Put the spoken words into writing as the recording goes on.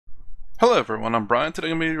Hello everyone, I'm Brian.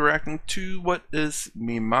 Today I'm going to be reacting to what is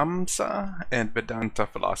Mimamsa and Vedanta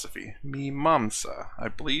philosophy. Mimamsa, I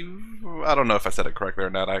believe. I don't know if I said it correctly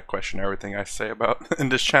or not. I question everything I say about in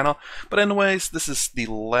this channel. But anyways, this is the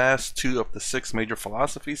last two of the six major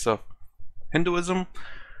philosophies of Hinduism.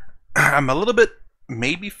 I'm a little bit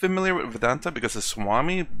maybe familiar with Vedanta because it's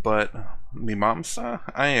Swami, but Mimamsa,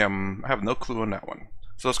 I have no clue on that one.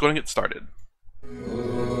 So let's go and get started.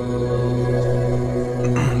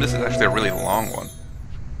 This is actually a really long one.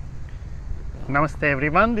 Namaste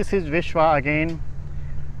everyone, this is Vishwa again.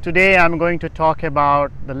 Today I'm going to talk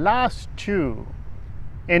about the last two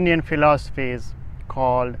Indian philosophies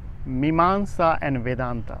called Mimamsa and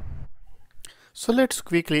Vedanta. So let's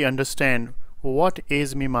quickly understand what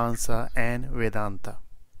is Mimamsa and Vedanta.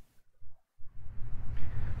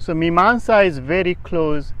 So Mimamsa is very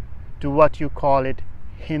close to what you call it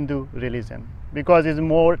Hindu religion because it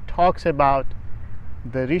more talks about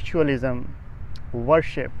the ritualism,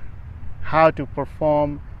 worship, how to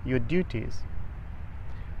perform your duties.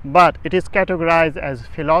 But it is categorized as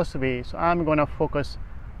philosophy, so I'm going to focus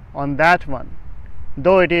on that one.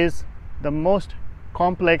 Though it is the most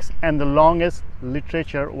complex and the longest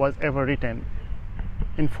literature was ever written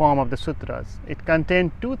in form of the sutras. It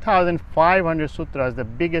contained 2,500 sutras, the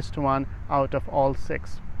biggest one out of all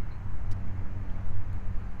six.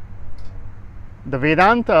 The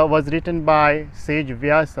Vedanta was written by sage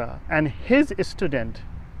Vyasa, and his student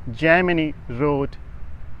Jaimini wrote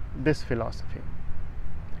this philosophy.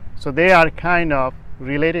 So they are kind of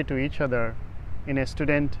related to each other in a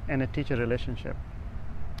student and a teacher relationship.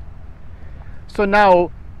 So now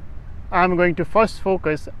I'm going to first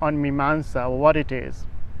focus on Mimamsa, what it is,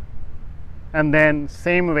 and then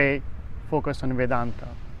same way focus on Vedanta.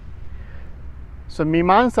 So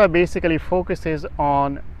Mimamsa basically focuses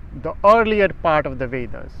on the earlier part of the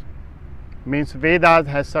Vedas. Means Vedas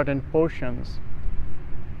has certain portions.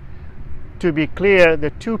 To be clear, the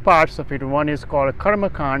two parts of it, one is called Karma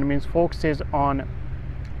Kand, means focuses on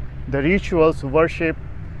the rituals, worship,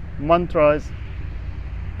 mantras,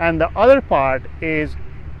 and the other part is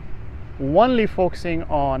only focusing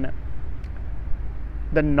on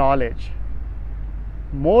the knowledge,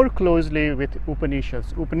 more closely with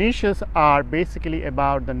Upanishads. Upanishads are basically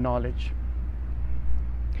about the knowledge.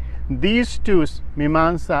 These two,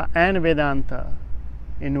 Mimamsa and Vedanta,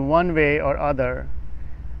 in one way or other,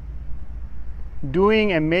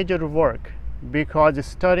 doing a major work, because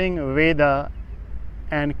studying Veda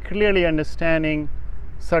and clearly understanding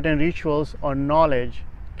certain rituals or knowledge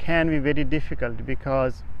can be very difficult,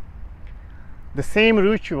 because the same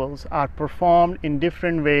rituals are performed in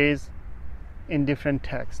different ways in different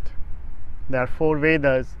texts. There are 4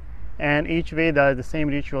 Vedas, and each Veda, the same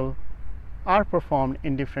ritual are performed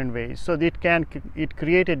in different ways, so it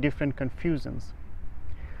created different confusions.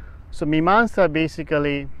 So Mimamsa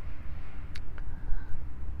basically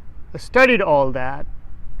studied all that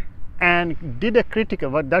and did a critical,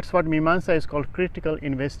 that's what Mimamsa is called, critical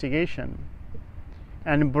investigation,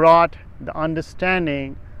 and brought the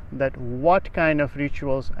understanding that what kind of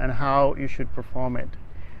rituals and how you should perform it.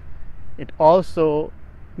 It also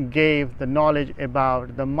gave the knowledge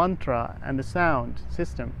about the mantra and the sound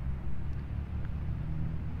system.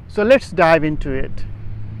 So let's dive into it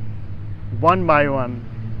one by one.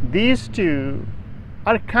 These two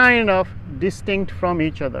are kind of distinct from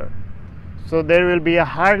each other. So there will be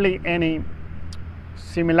hardly any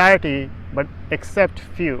similarity, but except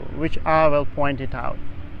few, which I will point it out.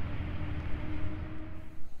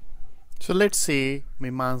 So let's see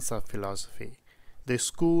Mimamsa philosophy, the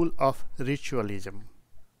school of ritualism.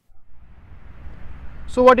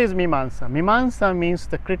 So what is Mimamsa? Mimamsa means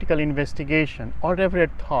the critical investigation or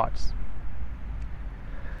revered thoughts.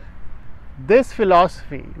 This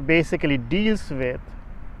philosophy basically deals with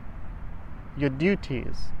your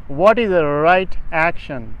duties. What is the right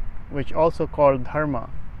action, which also called dharma?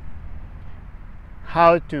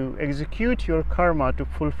 How to execute your karma to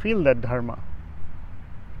fulfill that dharma.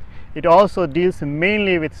 It also deals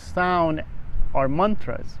mainly with sound or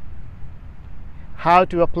mantras. How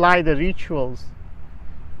to apply the rituals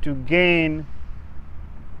to gain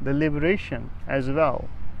the liberation as well.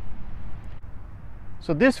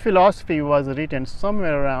 So this philosophy was written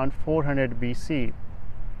somewhere around 400 BC,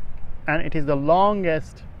 and it is the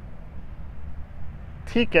longest,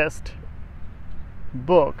 thickest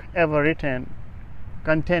book ever written,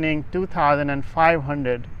 containing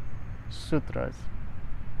 2,500 sutras.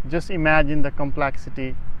 Just imagine the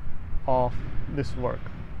complexity of this work.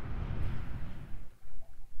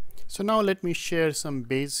 So now let me share some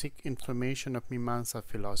basic information of Mimamsa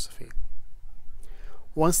philosophy.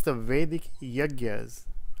 Once the Vedic yajnas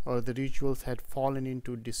or the rituals had fallen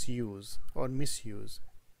into disuse or misuse,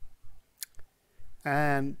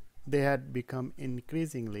 and they had become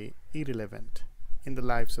increasingly irrelevant in the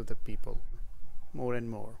lives of the people more and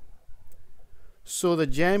more. So the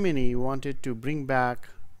Jaimini wanted to bring back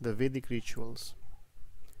the Vedic rituals.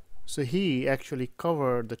 So he actually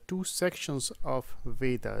covered the two sections of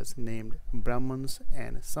Vedas named Brahmans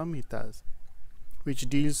and Samhitas, which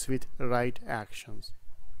deals with right actions.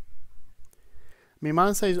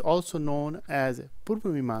 Mimamsa is also known as Purva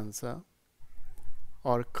Mimamsa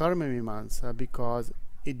or Karma Mimamsa because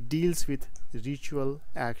it deals with ritual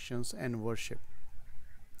actions and worship.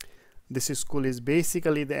 This school is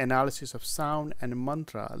basically the analysis of sound and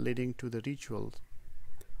mantra leading to the rituals,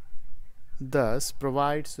 thus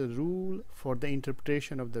provides a rule for the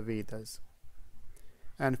interpretation of the Vedas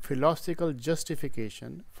and philosophical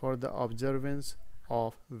justification for the observance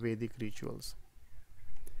of Vedic rituals.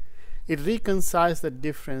 It reconciles the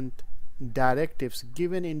different directives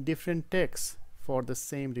given in different texts for the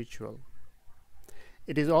same ritual.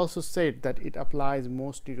 It is also said that it applies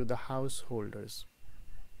mostly to the householders.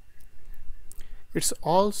 It's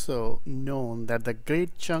also known that the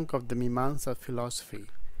great chunk of the Mimamsa philosophy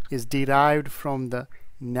is derived from the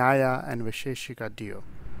Nyaya and Vaisheshika duo.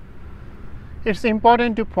 It's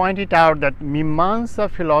important to point it out that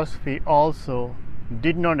Mimamsa philosophy also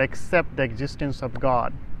did not accept the existence of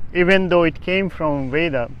God, even though it came from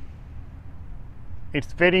Veda.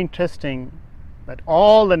 It's very interesting that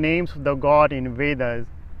all the names of the God in Vedas,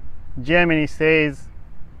 Jaimini says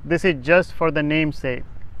this is just for the namesake.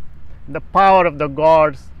 The power of the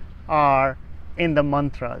gods are in the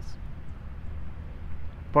mantras.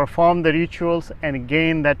 Perform the rituals and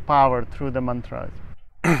gain that power through the mantras.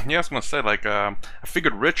 Yeah, I was gonna say, like, I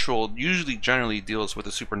figured ritual usually generally deals with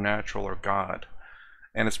the supernatural or God.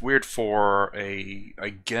 And it's weird for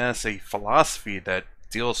I guess, a philosophy that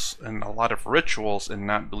deals in a lot of rituals and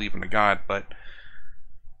not believe in a God, but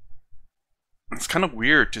it's kind of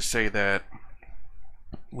weird to say that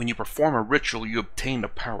when you perform a ritual, you obtain the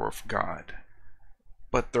power of God.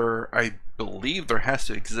 But I believe there has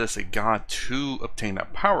to exist a God to obtain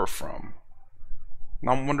that power from.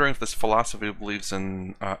 Now I'm wondering if this philosophy believes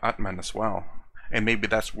in Atman as well. And maybe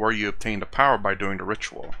that's where you obtain the power, by doing the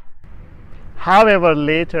ritual. However,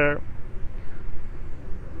 later,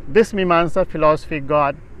 this Mimamsa philosophy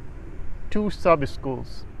got two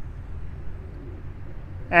sub-schools.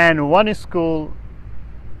 And one school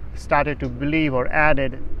started to believe or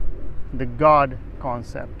added the God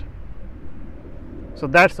concept. So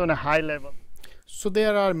that's on a high level. So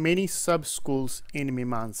there are many sub-schools in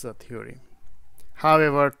Mimamsa theory.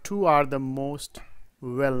 However, two are the most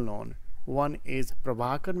well known. One is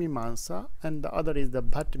Prabhakar Mimamsa and the other is the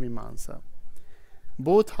Bhatt Mimamsa.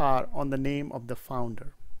 Both are on the name of the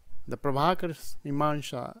founder. The Prabhakar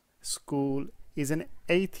Mimamsa school is an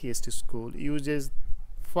atheist school, uses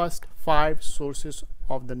first 5 sources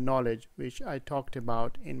of the knowledge, which I talked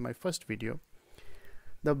about in my first video.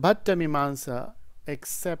 The Bhatta Mimamsa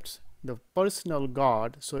accepts the personal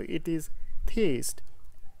God, so it is theist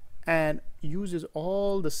and uses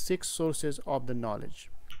all the 6 sources of the knowledge.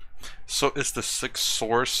 So is the 6th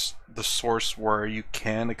source the source where you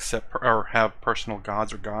can accept or have personal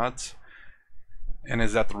gods or gods? And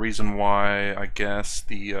is that the reason why, I guess,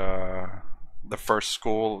 the first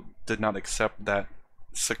school did not accept that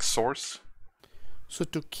 6th source? So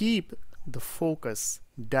to keep the focus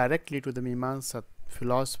directly to the Mimamsa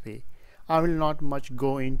philosophy, I will not much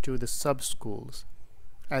go into the sub-schools,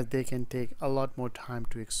 as they can take a lot more time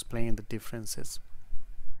to explain the differences.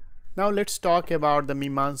 Now let's talk about the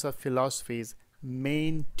Mimamsa philosophy's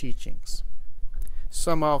main teachings.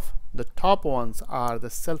 Some of the top ones are the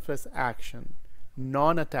selfless action,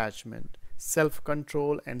 non-attachment,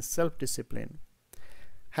 self-control and self-discipline,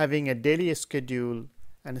 having a daily schedule,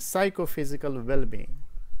 and psychophysical well-being.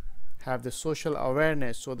 Have the social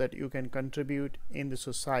awareness so that you can contribute in the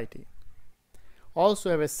society.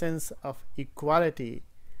 Also have a sense of equality.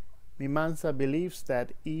 Mimamsa believes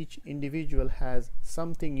that each individual has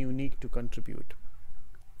something unique to contribute.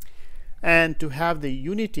 And to have the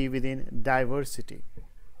unity within diversity.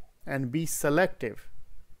 And be selective,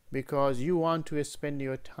 because you want to spend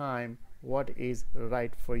your time what is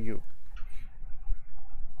right for you.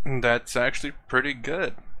 That's actually pretty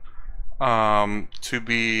good. So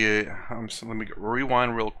let me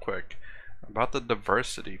rewind real quick about the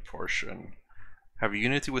diversity portion. Have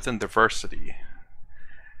unity within diversity.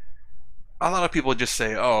 A lot of people just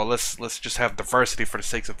say, "Oh, let's just have diversity for the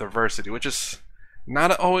sake of diversity," which is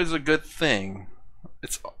not always a good thing.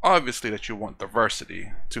 It's obviously that you want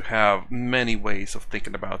diversity, to have many ways of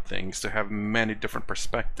thinking about things, to have many different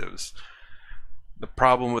perspectives. The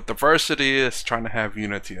problem with diversity is trying to have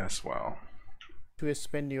unity as well. To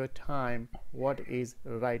spend your time what is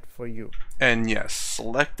right for you. And yes,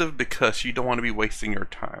 selective because you don't want to be wasting your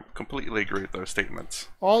time. Completely agree with those statements.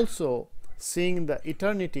 Also, seeing the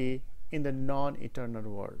eternity in the non-eternal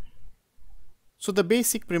world. So the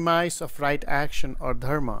basic premise of right action or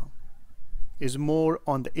dharma is more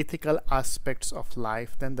on the ethical aspects of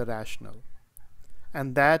life than the rational.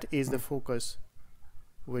 And that is the focus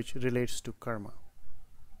which relates to karma.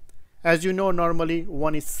 As you know, normally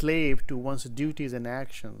one is slave to one's duties and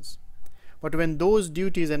actions. But when those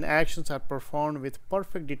duties and actions are performed with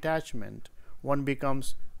perfect detachment, one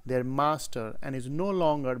becomes their master and is no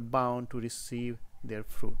longer bound to receive their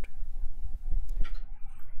fruit.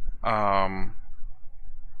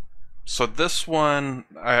 So this one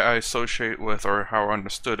I associate with, or how I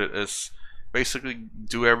understood it, is basically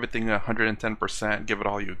do everything 110%, give it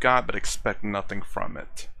all you got, but expect nothing from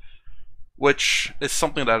it. Which is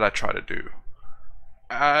something that I try to do.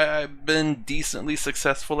 I've been decently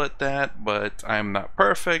successful at that, but I'm not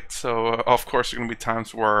perfect, so of course there are going to be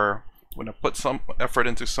times where when I put some effort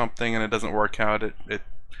into something and it doesn't work out,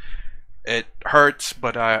 it hurts,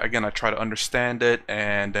 but again, I try to understand it,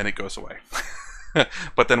 and then it goes away.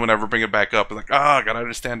 But then whenever I bring it back up, it's like, I gotta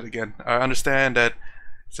understand it again. I understand that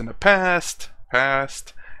it's in the past,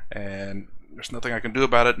 and there's nothing I can do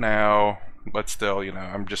about it now, but still, you know,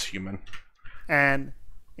 I'm just human. And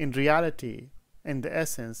in reality, in the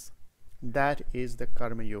essence, that is the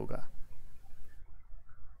Karma Yoga.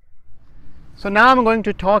 So now I'm going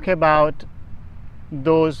to talk about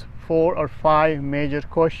those 4 or 5 major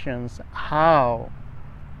questions, how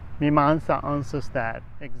Mimamsa answers that.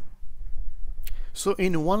 So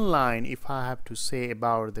in one line, if I have to say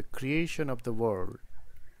about the creation of the world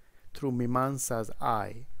through Mimamsa's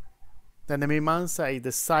eye, then the Mimamsa is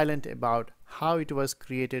the silent about how it was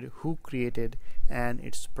created, who created, and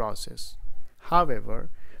its process. However,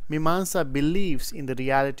 Mimamsa believes in the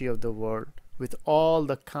reality of the world with all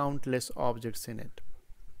the countless objects in it.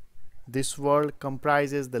 This world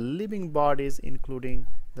comprises the living bodies, including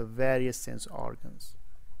the various sense organs.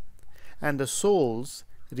 And the souls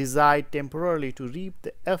reside temporarily to reap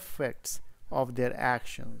the effects of their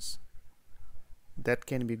actions. That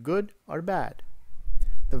can be good or bad.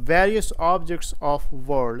 The various objects of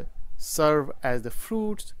world serve as the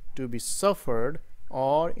fruits to be suffered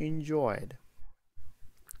or enjoyed.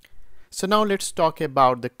 So now let's talk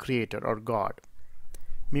about the creator or God.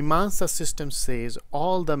 Mimamsa system says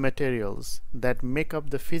all the materials that make up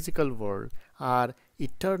the physical world are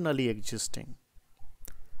eternally existing.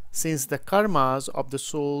 Since the karmas of the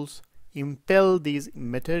souls impel these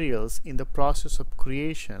materials in the process of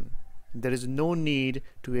creation, there is no need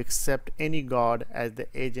to accept any God as the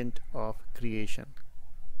agent of creation.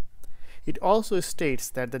 It also states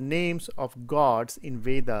that the names of gods in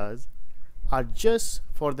Vedas are just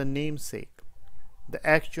for the namesake. The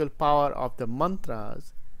actual power of the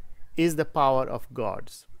mantras is the power of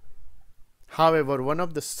gods. However, one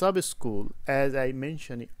of the sub-school, as I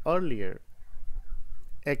mentioned earlier,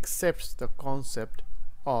 accepts the concept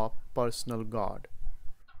of personal God.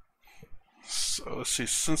 So let's see,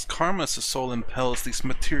 since karma as the soul impels these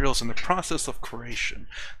materials in the process of creation,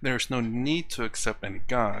 there is no need to accept any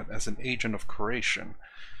God as an agent of creation.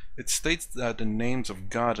 It states that the names of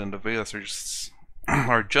God in the Vedas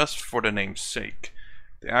are just for the name's sake.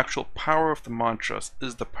 The actual power of the mantras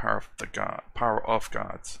is the power of the power of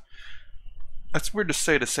gods. That's weird to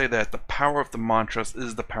say that the power of the mantras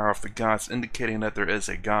is the power of the gods, indicating that there is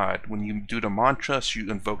a God. When you do the mantras, you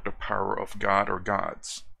invoke the power of God or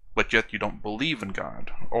gods. But yet you don't believe in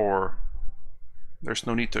God, or there's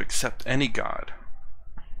no need to accept any God.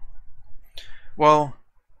 Well,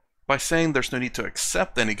 by saying there's no need to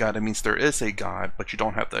accept any God, it means there is a God, but you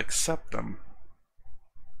don't have to accept them.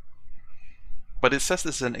 But it says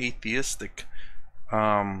this is an atheistic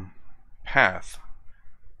path.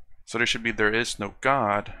 So there should be there is no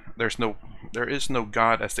God. There is no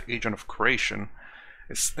God as the agent of creation.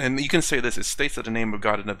 And you can say this, it states that the name of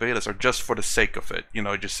God in the Vedas are just for the sake of it. You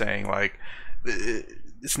know, just saying like,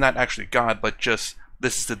 it's not actually God, but just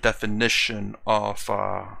this is the definition of,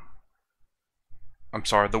 the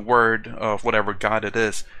word of whatever God it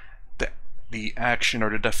is. The action or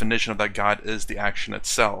the definition of that God is the action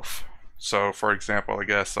itself. So, for example, I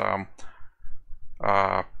guess,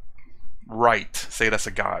 right, say that's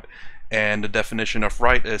a God. And the definition of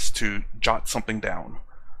right is to jot something down.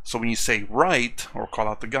 So when you say right, or call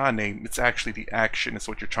out the God name, it's actually the action. It's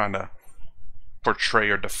what you're trying to portray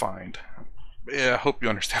or define. Yeah, I hope you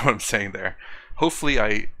understand what I'm saying there. Hopefully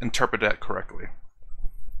I interpret that correctly.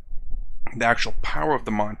 The actual power of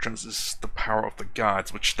the mantras is the power of the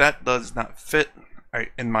gods, which that does not fit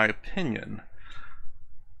in my opinion,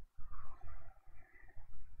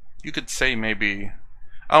 you could say maybe,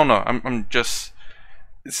 I don't know, I'm just,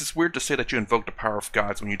 this is weird to say that you invoke the power of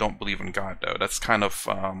gods when you don't believe in God, though. That's kind of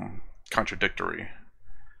contradictory.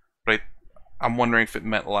 But I'm wondering if it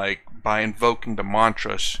meant like by invoking the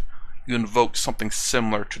mantras, you invoke something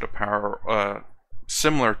similar to the power,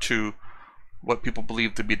 similar to what people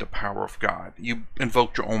believe to be the power of God. You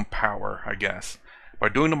invoke your own power, I guess. By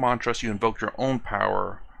doing the mantras, you invoke your own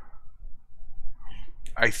power.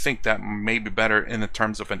 I think that may be better in the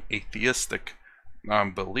terms of an atheistic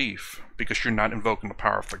belief, because you're not invoking the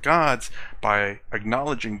power of the gods. By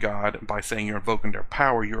acknowledging God, by saying you're invoking their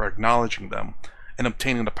power, you're acknowledging them and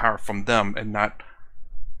obtaining the power from them and not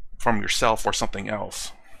from yourself or something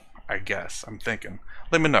else, I guess. I'm thinking.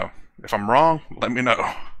 Let me know. If I'm wrong, let me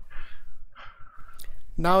know.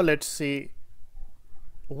 Now let's see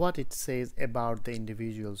what it says about the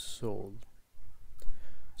individual soul.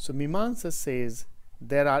 So Mimamsa says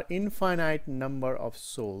there are infinite number of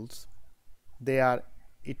souls. They are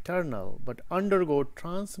eternal but undergo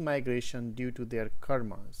transmigration due to their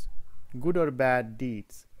karmas, good or bad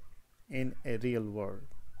deeds in a real world.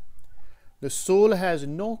 The soul has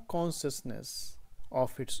no consciousness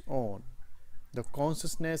of its own. The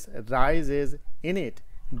consciousness rises in it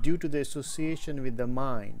due to the association with the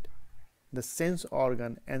mind, the sense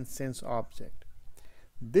organ and sense object.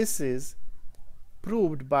 This is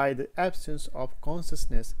proved by the absence of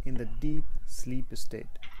consciousness in the deep sleep state.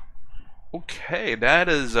 Okay, that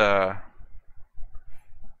is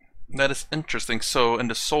interesting. So, in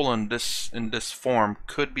the soul in this form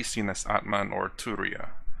could be seen as Atman or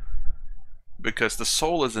Turiya, because the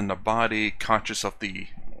soul is in the body, conscious of a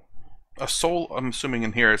soul. I'm assuming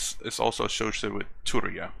in here is also associated with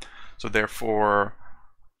Turiya. So therefore,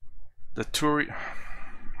 the Turiya.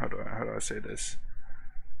 How do I say this?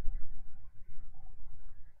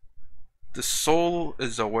 The soul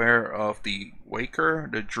is aware of the waker,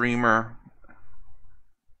 the dreamer,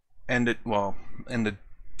 and in the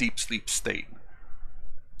deep sleep state.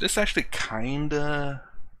 This actually kinda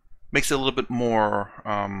makes it a little bit more,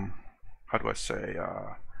 how do I say,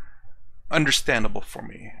 understandable for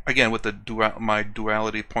me. Again, with my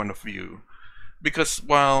duality point of view. Because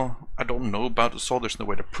while I don't know about the soul, there's no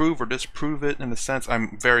way to prove or disprove it. In a sense,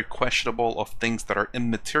 I'm very questionable of things that are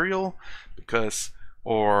immaterial,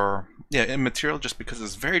 immaterial just because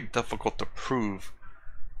it's very difficult to prove.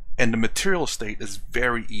 And the material state is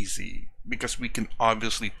very easy because we can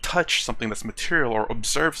obviously touch something that's material or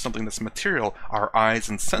observe something that's material. Our eyes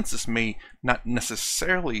and senses may not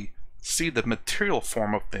necessarily see the material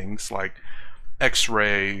form of things like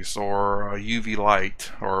X-rays or UV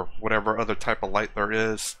light or whatever other type of light there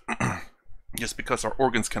is, just because our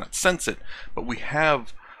organs cannot sense it. But we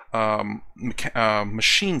have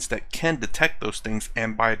machines that can detect those things,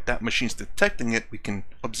 and by that machines detecting it, we can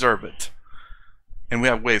observe it. And we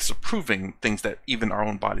have ways of proving things that even our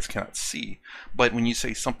own bodies cannot see. But when you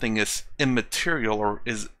say something is immaterial or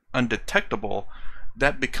is undetectable,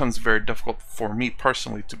 that becomes very difficult for me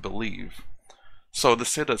personally to believe. So to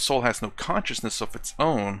say that soul has no consciousness of its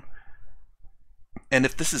own, and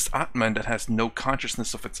if this is Atman that has no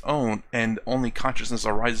consciousness of its own, and only consciousness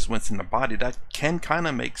arises when it's in the body, that can kind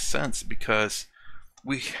of make sense, because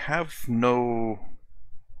we have no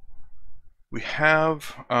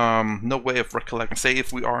way of recollecting. Say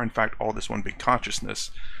if we are in fact all this one big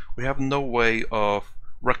consciousness, we have no way of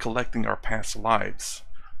recollecting our past lives.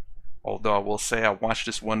 Although I will say I watched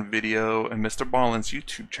this one video in Mr. Ballin's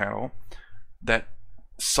YouTube channel that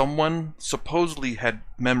someone supposedly had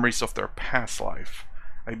memories of their past life.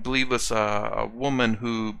 I believe it was a woman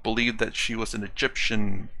who believed that she was an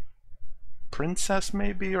Egyptian princess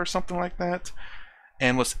maybe or something like that,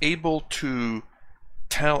 and was able to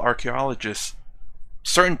tell archaeologists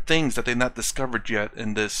certain things that they've not discovered yet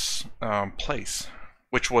in this place,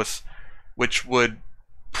 which would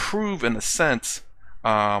prove in a sense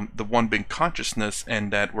the one being consciousness,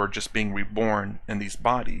 and that we're just being reborn in these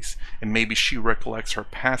bodies, and maybe she recollects her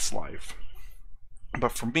past life.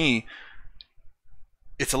 But for me,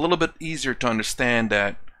 it's a little bit easier to understand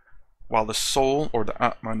that while the soul or the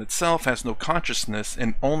Atman itself has no consciousness,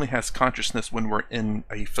 and only has consciousness when we're in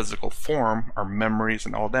a physical form, our memories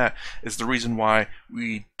and all that, is the reason why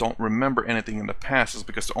we don't remember anything in the past, is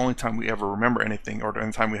because the only time we ever remember anything, or the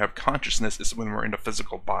only time we have consciousness, is when we're in a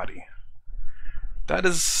physical body. That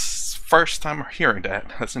is first time hearing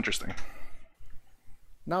that. That's interesting.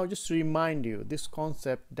 Now just to remind you, this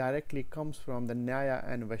concept directly comes from the Nyaya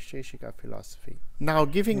and Vaisheshika philosophy. Now,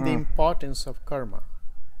 giving the importance of karma,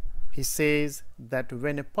 he says that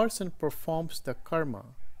when a person performs the karma,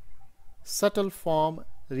 subtle form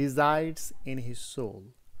resides in his soul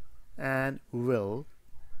and will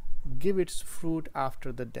give its fruit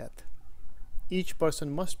after the death. Each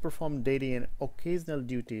person must perform daily and occasional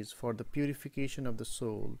duties for the purification of the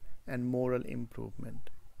soul and moral improvement.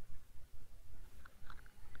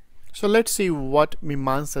 So let's see what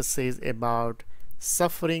Mimamsa says about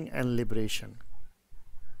suffering and liberation.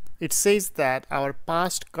 It says that our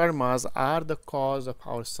past karmas are the cause of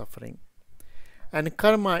our suffering, and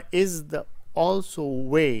karma is the also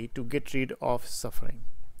way to get rid of suffering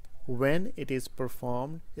when it is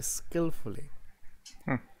performed skillfully.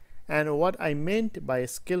 And what I meant by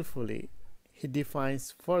skillfully, he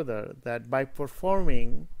defines further that by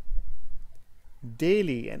performing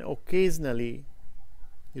daily and occasionally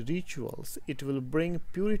rituals, it will bring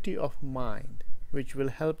purity of mind, which will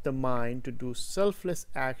help the mind to do selfless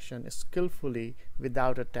action skillfully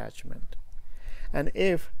without attachment. And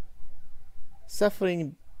if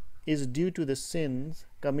suffering is due to the sins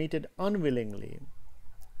committed unwillingly,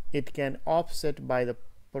 it can offset by the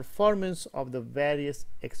performance of the various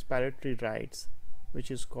expiatory rites, which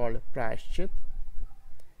is called prashchit.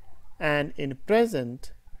 And in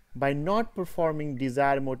present, by not performing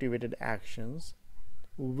desire motivated actions,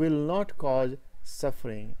 will not cause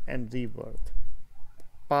suffering and rebirth.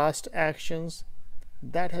 Past actions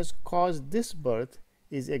that has caused this birth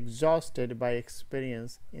is exhausted by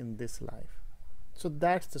experience in this life. So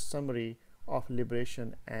that's the summary of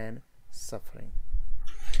liberation and suffering.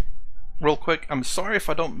 Real quick, I'm sorry if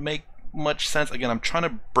I don't make much sense. Again, I'm trying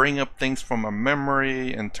to bring up things from my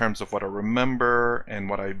memory in terms of what I remember and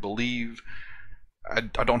what I believe. I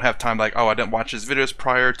don't have time, like, oh, I didn't watch his videos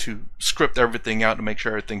prior, to script everything out to make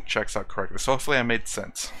sure everything checks out correctly. So hopefully I made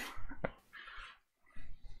sense.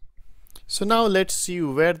 So now let's see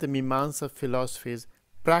where the Mimamsa philosophy's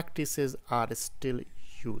practices are still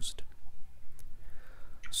used.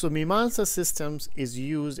 So Mimamsa systems is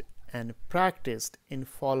used and practiced in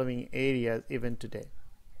following areas even today.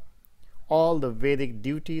 All the Vedic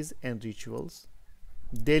duties and rituals,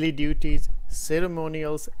 daily duties,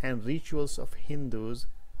 ceremonials and rituals of Hindus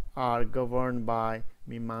are governed by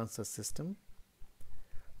Mimamsa system.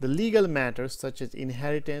 The legal matters such as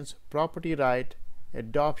inheritance, property right,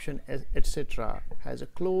 adoption, etc. has a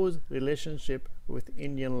close relationship with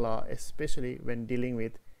Indian law, especially when dealing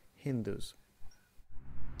with Hindus.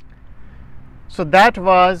 So that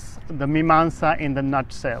was the Mimamsa in the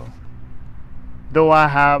nutshell. Though I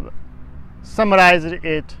have summarized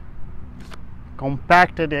it,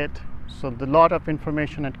 compacted it, so the lot of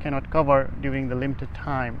information it cannot cover during the limited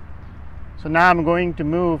time. So now I'm going to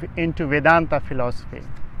move into Vedanta philosophy.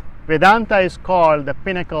 Vedanta is called the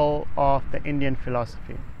pinnacle of the Indian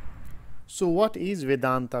philosophy. So what is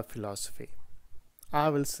Vedanta philosophy? I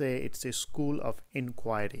will say it's a school of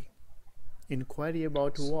inquiry. Inquiry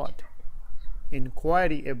about what?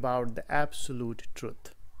 Inquiry about the absolute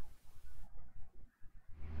truth.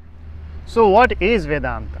 So what is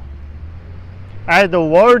Vedanta? As the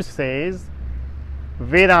word says,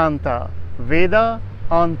 Vedanta, Veda,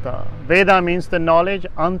 Anta. Veda means the knowledge,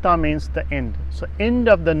 Anta means the end. So end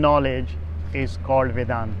of the knowledge is called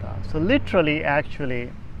Vedanta. So literally,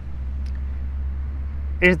 actually,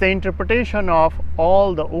 it's the interpretation of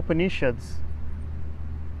all the Upanishads,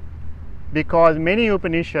 because many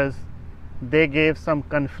Upanishads, they gave some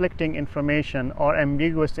conflicting information or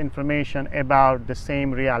ambiguous information about the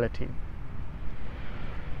same reality.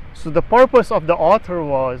 So the purpose of the author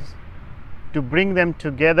was to bring them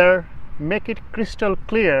together, make it crystal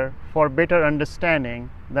clear for better understanding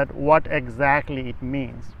that what exactly it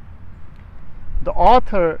means. The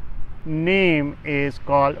author name is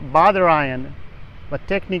called Badarayan, but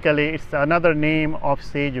technically it's another name of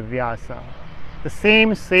sage Vyasa. The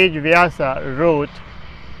same sage Vyasa wrote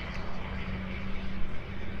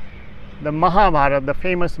the Mahabharata, the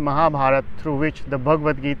famous Mahabharata through which the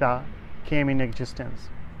Bhagavad Gita came in existence.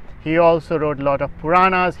 He also wrote a lot of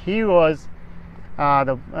Puranas. He was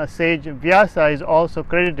the sage Vyasa is also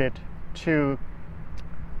credited to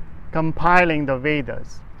compiling the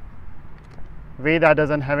Vedas. Veda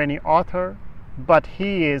doesn't have any author, but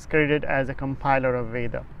he is credited as a compiler of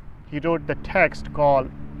Veda. He wrote the text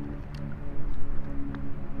called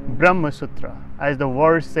Brahma Sutra. As the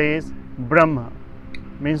word says, Brahma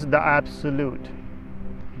means the absolute.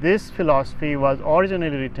 This philosophy was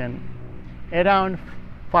originally written around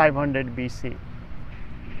 500 BC.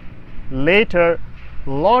 Later, a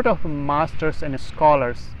lot of masters and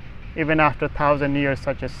scholars, even after 1,000 years,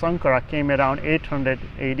 such as Sankara, came around 800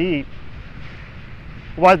 AD,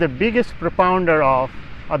 was the biggest propounder of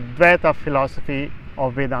Advaita philosophy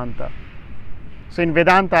of Vedanta. So in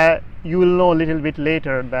Vedanta, you will know a little bit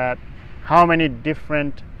later that how many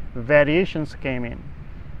different variations came in.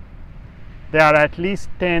 there are at least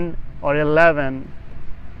 10 or 11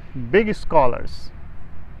 big scholars.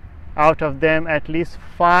 Out of them, at least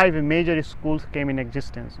 5 major schools came in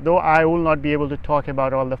existence. Though I will not be able to talk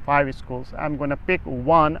about all the 5 schools, I'm going to pick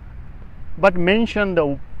one, but mention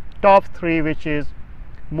the top 3 which is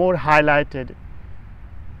more highlighted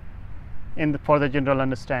for the general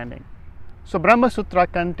understanding. So Brahma Sutra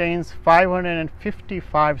contains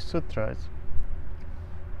 555 sutras.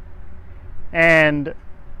 And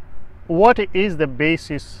what is the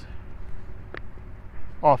basis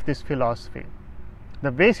of this philosophy?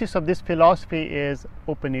 The basis of this philosophy is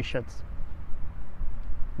Upanishads.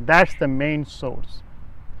 That's the main source.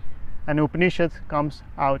 And Upanishads comes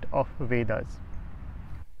out of Vedas.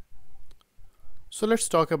 So let's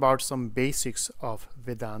talk about some basics of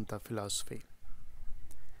Vedanta philosophy.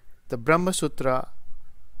 The Brahma Sutra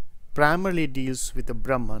primarily deals with the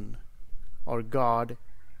Brahman or God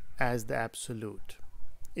as the absolute.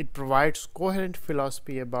 It provides coherent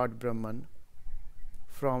philosophy about Brahman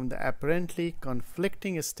from the apparently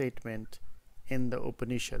conflicting statement in the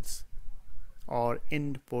Upanishads or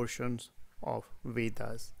in portions of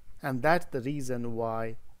Vedas. And that's the reason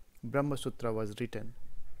why Brahma Sutra was written,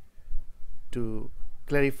 to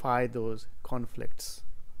clarify those conflicts.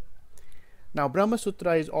 Now Brahma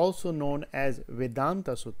Sutra is also known as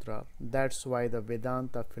Vedanta Sutra. That's why the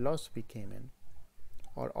Vedanta philosophy came in,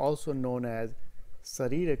 or also known as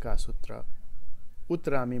Sariraka Sutra,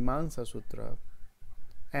 Uttara Mimamsa Sutra,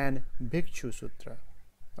 and Bhikshu Sutra,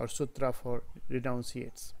 or Sutra for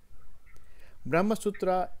renunciates. Brahma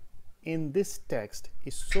Sutra in this text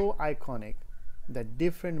is so iconic that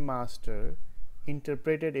different masters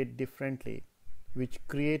interpreted it differently, which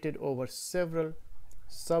created over several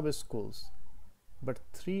sub-schools, but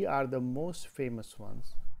 3 are the most famous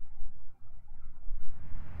ones.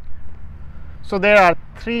 So there are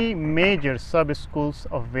 3 major sub-schools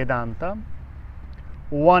of Vedanta.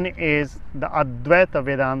 One is the Advaita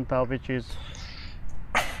Vedanta, which is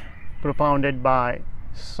propounded by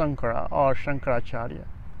Sankara or Shankaracharya.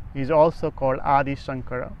 He is also called Adi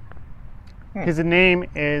Shankara. His name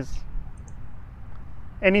is,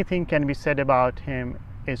 anything can be said about him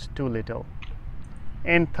is too little.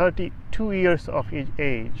 In 32 years of his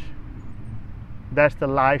age, that's the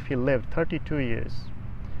life he lived, 32 years.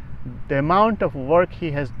 The amount of work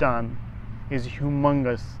he has done is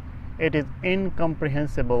humongous. It is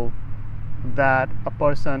incomprehensible that a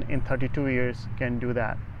person in 32 years can do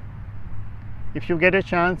that. If you get a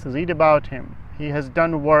chance, read about him. He has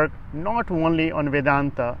done work not only on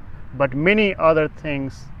Vedanta, but many other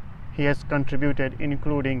things he has contributed,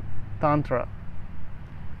 including Tantra,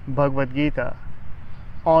 Bhagavad Gita,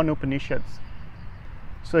 on Upanishads.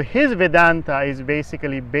 So his Vedanta is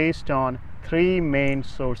basically based on 3 main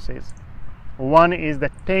sources. One is the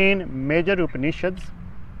 10 major Upanishads,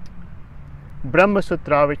 Brahma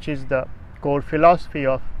Sutra, which is the core philosophy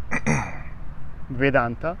of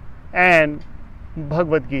Vedanta, and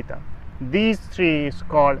Bhagavad Gita. These 3 is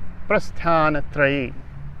called Prasthana Trayi.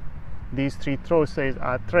 These 3 sources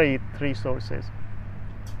are 3 sources,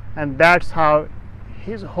 and that's how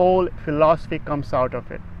his whole philosophy comes out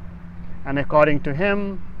of it. And according to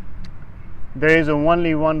him, there is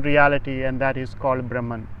only one reality, and that is called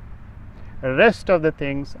Brahman. The rest of the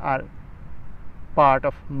things are part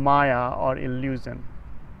of Maya or illusion.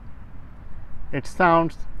 It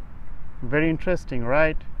sounds very interesting,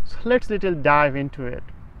 right? So let's little dive into it.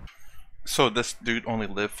 So this dude only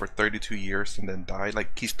lived for 32 years and then died?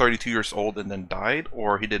 Like he's 32 years old and then died?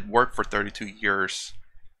 Or he did work for 32 years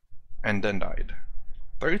and then died?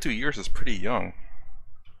 32 years is pretty young.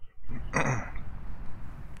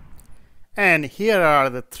 And here are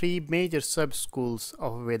the 3 major sub-schools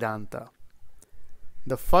of Vedanta.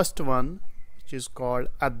 The first one, which is called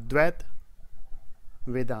Advaita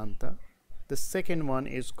Vedanta. The second one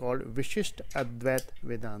is called Vishishta Advaita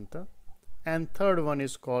Vedanta. And third one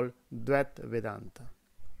is called Dvaita Vedanta.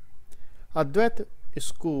 Advaita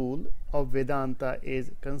school of Vedanta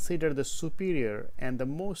is considered the superior and the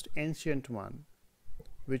most ancient one,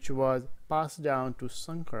 which was passed down to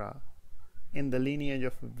Sankara in the lineage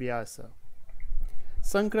of Vyasa.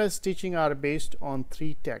 Sankara's teachings are based on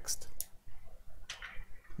 3 texts: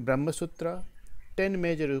 Brahma Sutra, 10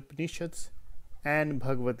 major Upanishads, and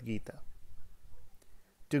Bhagavad Gita.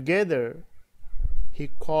 Together, he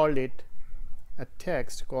called it a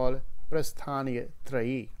text called Prasthana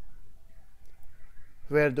Trayi,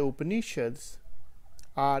 where the Upanishads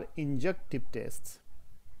are injunctive texts,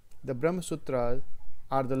 the Brahma Sutras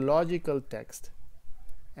are the logical text,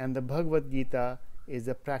 and the Bhagavad Gita is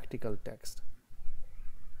a practical text.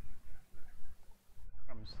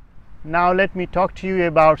 Now let me talk to you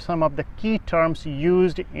about some of the key terms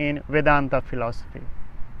used in Vedanta philosophy.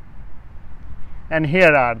 And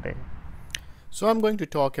here are they. So I'm going to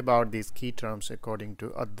talk about these key terms according to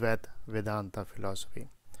Advaita Vedanta philosophy.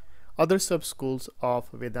 Other sub-schools of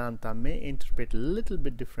Vedanta may interpret a little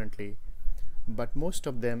bit differently, but most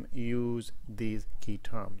of them use these key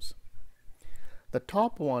terms. The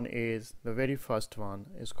top one is, the very first one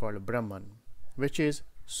is called Brahman, which is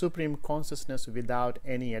supreme consciousness without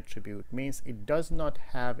any attribute, means it does not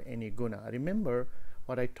have any guna. Remember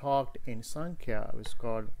what I talked in Sankhya, which is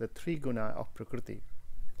called the three guna of Prakriti: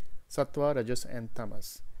 Sattva, Rajas and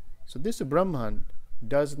Tamas. So this Brahman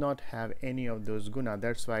does not have any of those guna.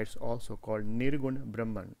 That's why it's also called Nirgun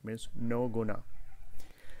Brahman, means no guna.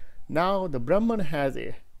 Now the Brahman has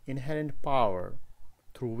an inherent power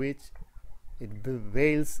through which it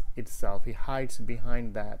veils itself, it hides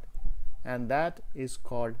behind that, and that is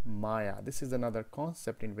called Maya. This is another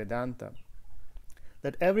concept in Vedanta,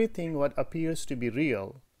 that everything what appears to be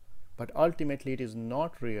real but ultimately it is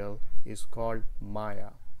not real is called Maya.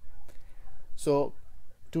 So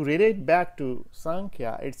to relate back to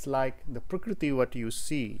Sankhya, it's like the Prakriti what you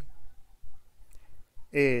see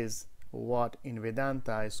is what in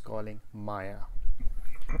Vedanta is calling Maya.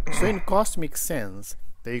 So in cosmic sense,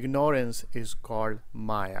 the ignorance is called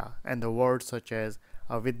Maya, and the words such as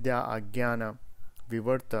avidya, ajnana,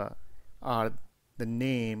 vivarta are the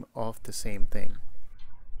name of the same thing.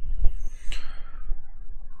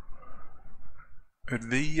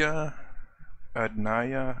 Adviya,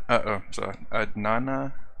 Adnana,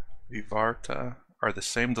 Vivarta are the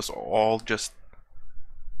same. Those are all just,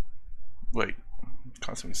 wait,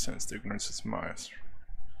 cosmic sense, the ignorance is Maya.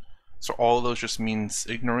 So all of those just means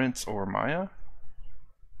ignorance or Maya?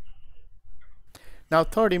 Now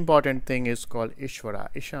third important thing is called Ishvara.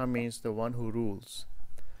 Isha means the one who rules.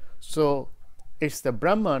 So it's the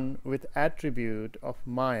Brahman with attribute of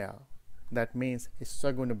Maya. That means it's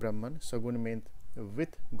Saguna Brahman. Saguna means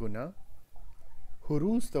with guna, who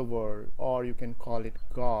rules the world, or you can call it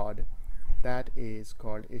God. That is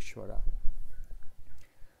called Ishvara.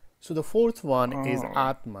 So the fourth one is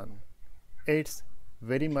Atman. It's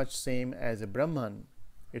very much same as a Brahman.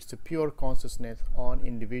 It's a pure consciousness on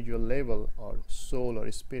individual level, or soul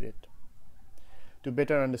or spirit. To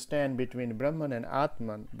better understand between Brahman and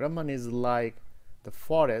Atman, Brahman is like the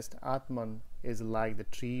forest, Atman is like the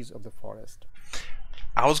trees of the forest.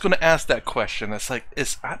 I was going to ask that question. It's like,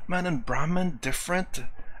 is Atman and Brahman different?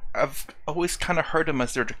 I've always kind of heard them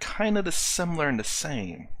as they're kind of similar and the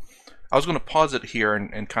same. I was going to pause it here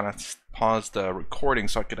and kind of pause the recording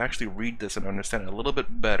so I could actually read this and understand it a little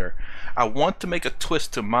bit better. I want to make a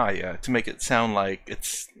twist to Maya to make it sound like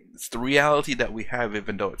it's the reality that we have,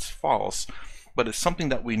 even though it's false, but it's something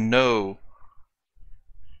that we know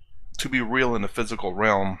to be real in the physical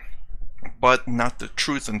realm, but not the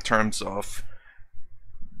truth in terms of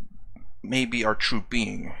maybe our true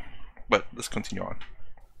being. But let's continue on.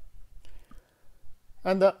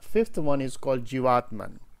 And the fifth one is called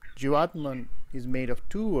Jivatman. Jivatman is made of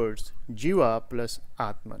two words, Jiva plus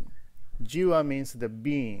Atman. Jiva means the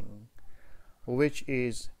being, which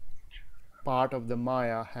is part of the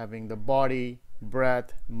Maya, having the body,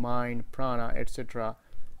 breath, mind, prana, etc.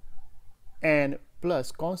 and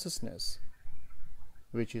plus consciousness,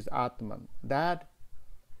 which is Atman. That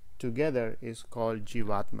together is called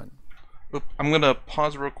Jivatman. I'm going to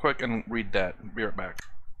pause real quick and read that. Be right back.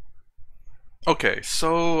 Okay,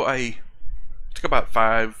 so I took about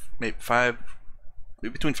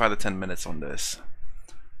between 5 to 10 minutes on this.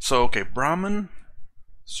 So, okay, Brahman,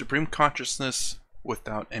 supreme consciousness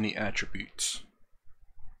without any attributes.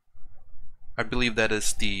 I believe that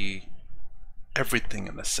is the everything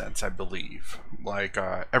in a sense, I believe. Like,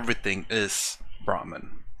 everything is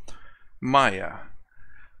Brahman. Maya.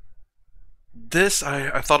 This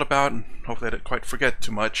I thought about, and hopefully I didn't quite forget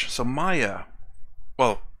too much. So Maya,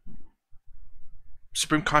 well,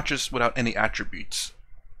 supreme conscious without any attributes.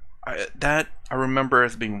 I remember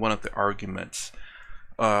as being one of the arguments,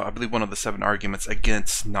 I believe one of the 7 arguments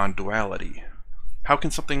against non-duality. How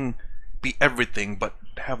can something be everything but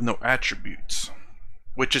have no attributes?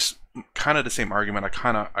 Which is kind of the same argument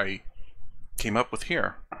I came up with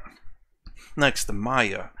here. Next, the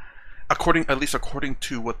Maya. At least according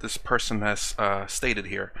to what this person has stated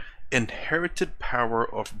here, inherited power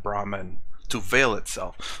of Brahman to veil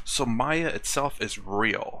itself. So Maya itself is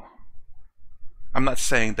real. I'm not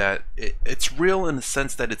saying that it's real in the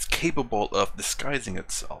sense that it's capable of disguising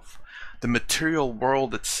itself. The material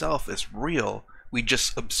world itself is real. We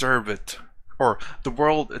just observe it. Or the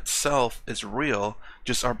world itself is real,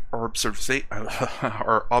 just our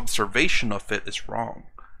observation of it is wrong.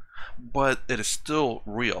 But it is still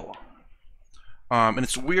real. And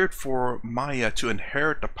it's weird for Maya to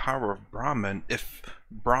inherit the power of Brahman if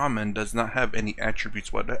Brahman does not have any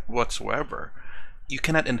attributes whatsoever. You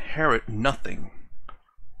cannot inherit nothing.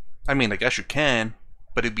 I mean, I guess you can,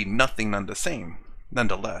 but it'd be nothing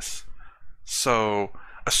nonetheless. So,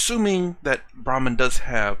 assuming that Brahman does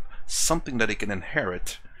have something that he can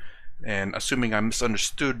inherit, and assuming I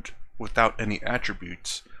misunderstood without any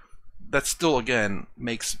attributes, that still again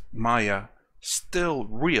makes Maya still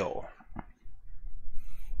real.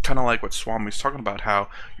 Kind of like what Swami's talking about, how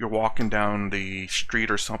you're walking down the street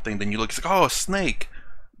or something, then you look, it's like, oh, a snake,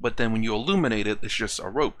 but then when you illuminate it, it's just a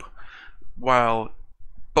rope. While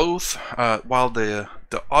the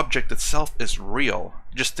object itself is real,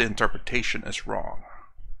 just the interpretation is wrong.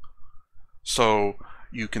 So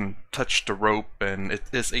you can touch the rope and it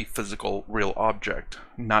is a physical real object,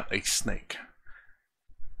 not a snake.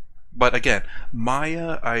 But again,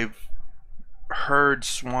 Maya, I've heard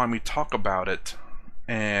Swami talk about it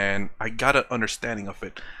and I got an understanding of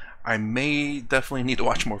it. I may definitely need to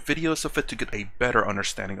watch more videos of it to get a better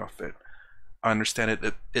understanding of it. I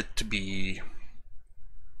understand it to be,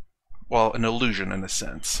 well, an illusion in a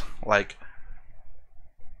sense. Like,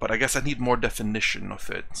 but I guess I need more definition of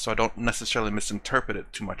it so I don't necessarily misinterpret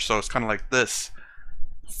it too much. So it's kind of like this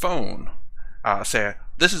phone. Say,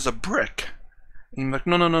 this is a brick. And you're like,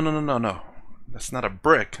 no. That's not a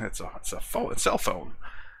brick. It's a phone, a cell phone.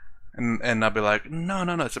 And I'll be like, no,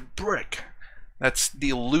 it's a brick. That's the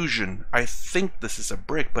illusion. I think this is a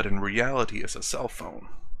brick, but in reality it's a cell phone.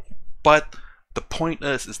 But the point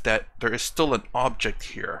is that there is still an object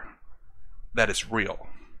here that is real.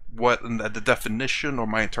 The definition or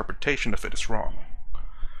my interpretation of it is wrong.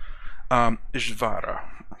 Ishvara,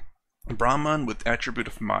 Brahman with attribute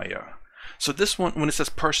of Maya. So this one, when it says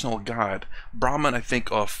personal God, Brahman, I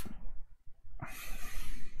think of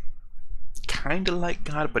kind of like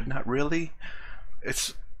God, but not really.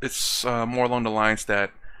 It's more along the lines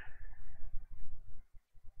that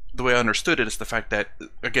the way I understood it is the fact that,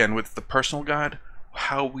 again, with the personal God,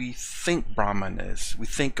 how we think Brahman is. We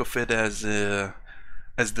think of it as the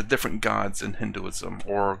different gods in Hinduism,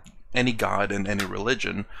 or any god in any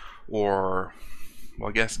religion, or, well,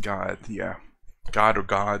 I guess God, yeah, God or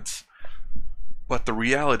gods. But the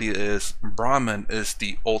reality is Brahman is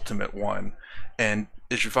the ultimate one, and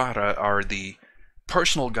Ishvara are the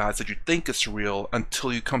personal gods that you think is real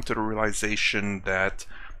until you come to the realization that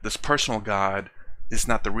this personal god is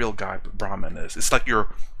not the real god, but Brahman is. It's like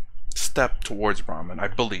your step towards Brahman, I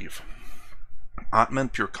believe. Atman,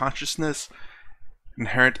 pure consciousness,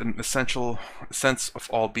 inherent and essential sense of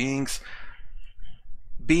all beings.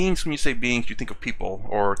 Beings, when you say beings, you think of people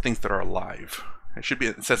or things that are alive. It should be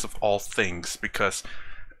a sense of all things, because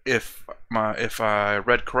if I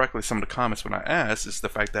read correctly some of the comments when I asked, is the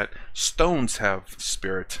fact that stones have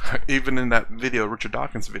spirit. Even in that video, Richard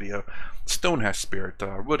Dawkins' video, stone has spirit,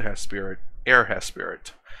 wood has spirit, air has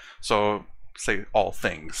spirit. So say all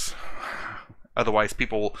things. Otherwise,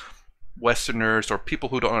 people, Westerners or people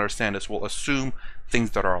who don't understand this, will assume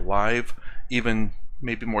things that are alive, even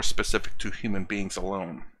maybe more specific to human beings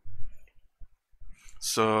alone.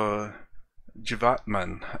 So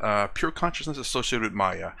Jivatman, pure consciousness associated with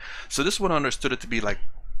Maya. So this one understood it to be like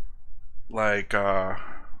I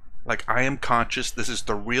am conscious, this is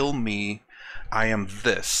the real me, I am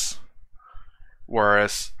this.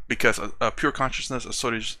 Whereas, because a pure consciousness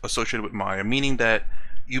associated with Maya, meaning that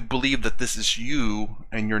you believe that this is you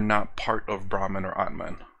and you're not part of Brahman or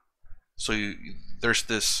Atman. So there's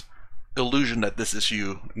this illusion that this is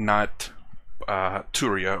you, not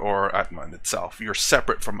Turiya or Atman itself. You're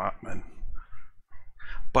separate from Atman.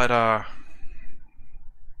 But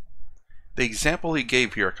the example he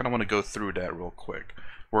gave here, I kind of want to go through that real quick.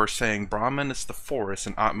 We're saying Brahman is the forest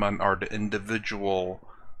and Atman are the individual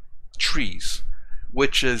trees,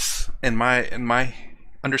 which is, in my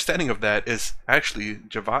understanding of that, is actually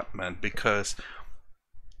Jivatman, because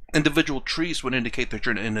individual trees would indicate that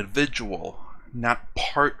you're an individual, not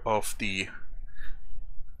part of the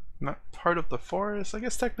forest. I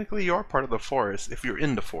guess technically you are part of the forest if you're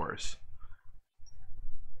in the forest.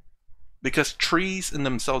 Because trees in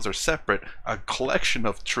themselves are separate. A collection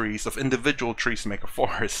of trees, of individual trees, make a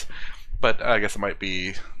forest. But I guess it might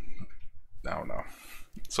be, I don't know.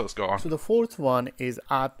 So let's go on. So the fourth one is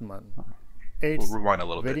Atman. We'll rewind a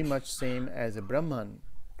little bit. Very much same as a Brahman.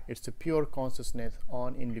 It's a pure consciousness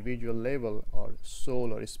on individual level, or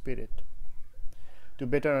soul or spirit. To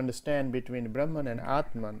better understand between Brahman and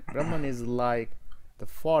Atman, Brahman is like the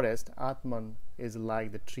forest, Atman is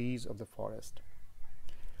like the trees of the forest.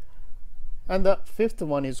 And the fifth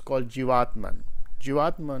one is called Jivatman.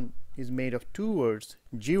 Jivatman is made of two words,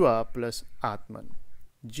 Jiva plus Atman.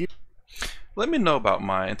 Let me know about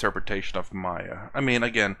my interpretation of Maya. I mean,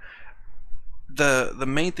 again, the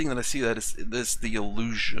main thing that I see that is the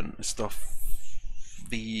illusion, is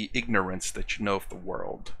the ignorance that you know of the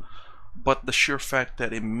world. But the sheer fact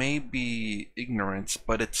that it may be ignorance,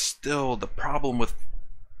 but it's still the problem with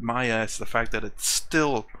Maya is the fact that it's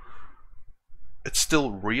still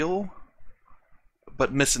real,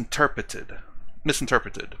 but misinterpreted.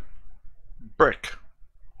 Misinterpreted. Brick.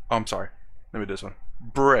 Oh, I'm sorry. Let me do this one.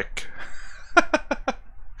 Brick.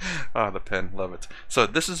 Ah, the pen, love it. So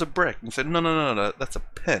this is a brick. And say, no, that's a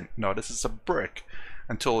pen. No, this is a brick.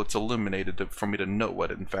 Until it's illuminated for me to know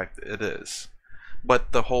what in fact it is.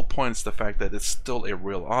 But the whole point is the fact that it's still a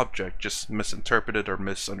real object, just misinterpreted or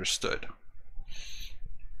misunderstood.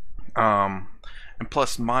 And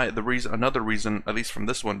plus, another reason, at least from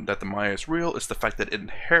this one, that the Maya is real is the fact that it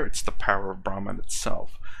inherits the power of Brahman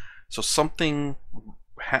itself. So something,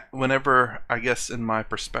 whenever, I guess in my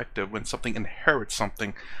perspective, when something inherits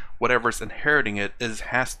something, whatever's inheriting it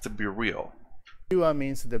has to be real. Jiva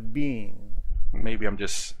means the being. Maybe I'm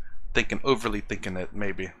just overly thinking it,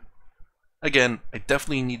 maybe. Again, I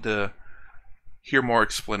definitely need to hear more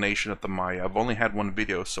explanation of the Maya. I've only had one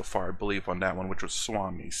video so far, I believe, on that one, which was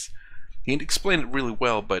Swami's. He explained it really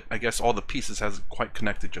well, but I guess all the pieces hasn't quite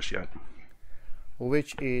connected just yet.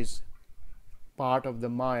 Which is part of the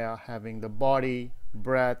Maya, having the body,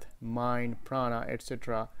 breath, mind, prana,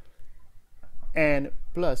 etc. and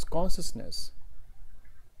plus consciousness,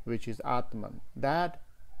 which is Atman. That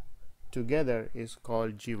together is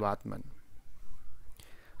called Jivatman.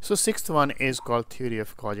 So sixth one is called theory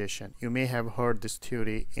of causation. You may have heard this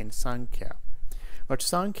theory in Sankhya, but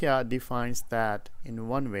Sankhya defines that in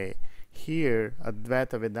one way. Here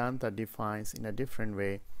Advaita Vedanta defines in a different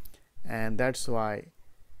way, and that's why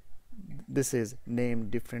this is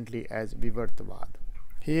named differently as Vivartavad.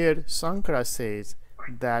 Here Sankara says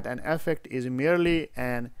that an effect is merely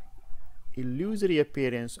an illusory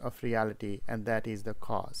appearance of reality, and that is the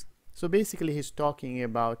cause. So basically he's talking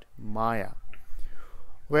about Maya,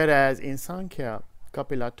 whereas in Sankhya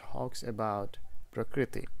Kapila talks about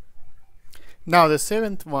Prakriti. Now the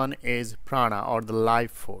seventh one is prana, or the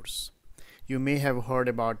life force. You may have heard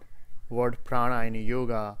about word prana in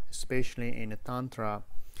yoga, especially in tantra.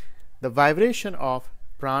 The vibration of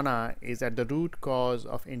prana is at the root cause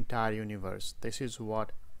of entire universe. This is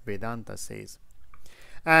what Vedanta says,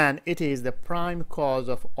 and it is the prime cause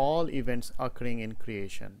of all events occurring in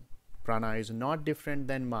creation. Prana is not different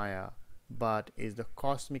than Maya, but is the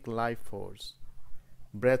cosmic life force,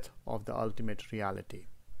 breath of the ultimate reality.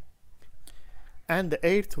 And the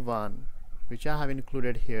eighth one, which I have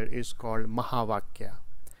included here, is called Mahavakya,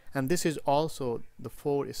 and this is also the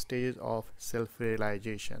 4 stages of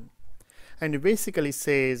self-realization, and it basically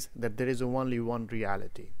says that there is only one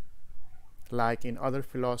reality. Like in other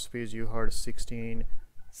philosophies you heard 16,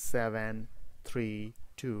 7, 3,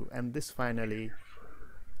 2, and this finally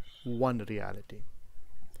one reality,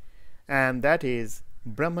 and that is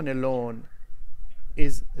Brahman alone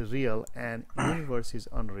is real and universe is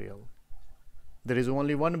unreal. There is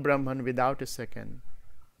only one Brahman without a second.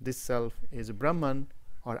 This self is Brahman,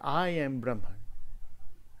 or I am Brahman.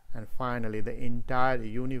 And finally, the entire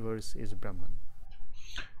universe is Brahman.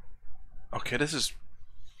 Okay, this is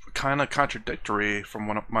kind of contradictory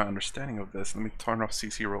from my understanding of this. Let me turn off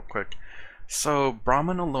CC real quick. So,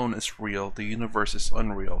 Brahman alone is real, the universe is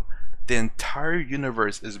unreal. The entire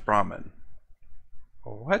universe is Brahman.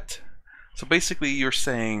 What? So basically you're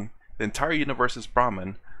saying the entire universe is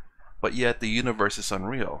Brahman, but yet the universe is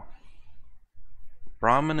unreal.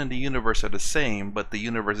 Brahman and the universe are the same, but the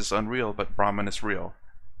universe is unreal, but Brahman is real.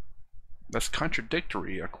 That's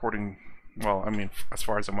contradictory according, well, I mean, as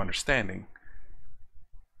far as I'm understanding.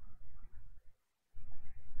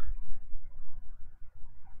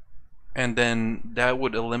 And then that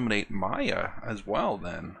would eliminate Maya as well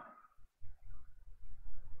then.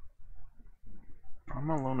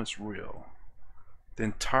 Brahman alone is real. The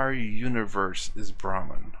entire universe is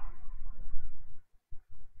Brahman.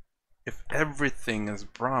 If everything is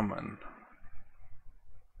Brahman,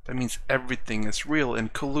 that means everything is real,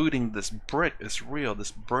 including this brick is real.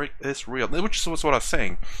 This brick is real, which is what I was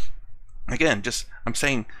saying. Again, I'm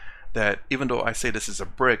saying that even though I say this is a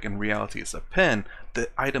brick and reality is a pen, the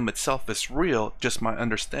item itself is real, just my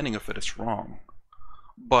understanding of it is wrong.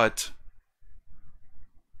 But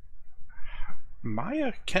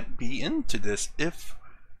Maya can't be into this if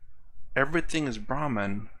everything is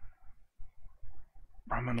Brahman.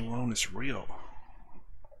 Brahman alone is real.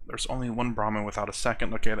 There's only one Brahman without a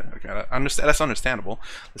second. Okay, that's understandable.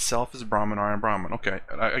 The self is Brahman, I am Brahman. Okay,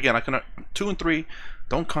 again, I cannot. 2 and 3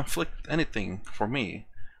 don't conflict anything for me.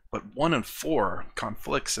 but 1 and 4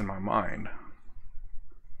 conflicts in my mind.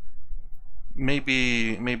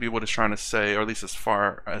 Maybe what it's trying to say, or at least as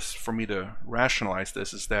far as for me to rationalize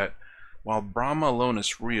this, is that while Brahma alone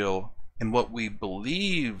is real, and what we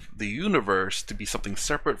believe the universe to be something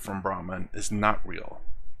separate from Brahman is not real.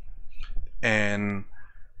 And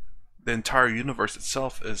the entire universe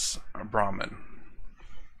itself is Brahman.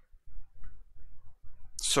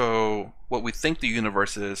 So what we think the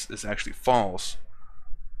universe is actually false,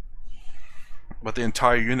 but the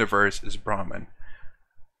entire universe is Brahman.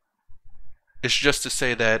 It's just to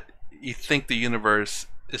say that you think the universe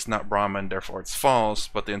is not Brahman, therefore it's false,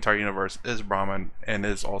 but the entire universe is Brahman and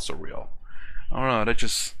is also real. I don't know, that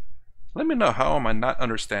just... Let me know, how am I not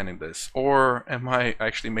understanding this? Or am I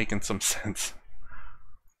actually making some sense?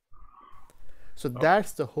 So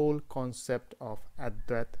that's the whole concept of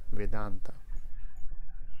Advaita Vedanta.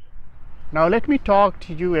 Now let me talk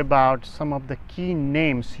to you about some of the key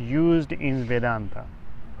names used in Vedanta.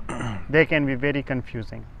 They can be very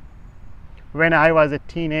confusing. When I was a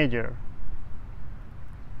teenager,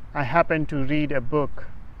 I happened to read a book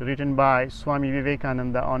written by Swami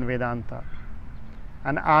Vivekananda on Vedanta.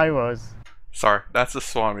 And I was... Sorry, that's the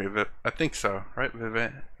Swami. I think so, right?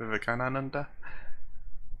 Vivekananda?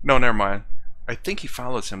 No, never mind. I think he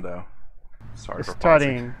follows him, though. Sorry for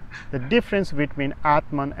studying the difference between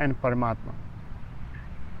Atman and Paramatma.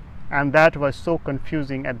 And that was so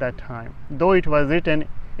confusing at that time. Though it was written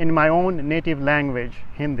in my own native language,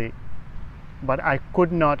 Hindi, but I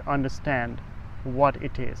could not understand what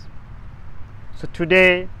it is. So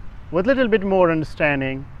today, with a little bit more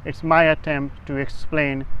understanding, it's my attempt to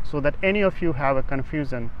explain so that any of you have a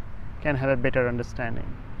confusion can have a better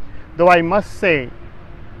understanding. Though I must say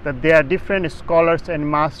that there are different scholars and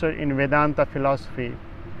masters in Vedanta philosophy,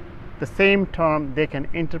 the same term they can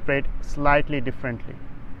interpret slightly differently.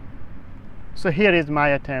 So here is my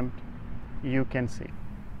attempt, you can see.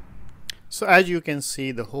 So as you can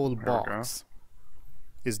see, the whole box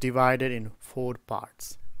is divided in 4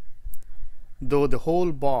 parts, though the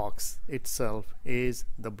whole box itself is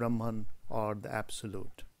the Brahman or the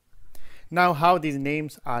Absolute. Now how these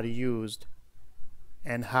names are used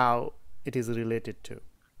and how it is related to.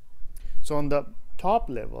 So on the top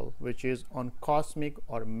level, which is on cosmic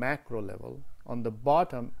or macro level, on the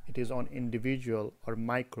bottom it is on individual or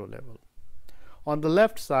micro level. On the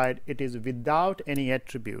left side it is without any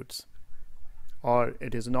attributes, or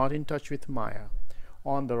it is not in touch with Maya.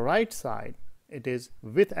 On the right side it is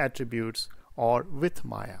with attributes or with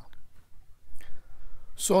Maya.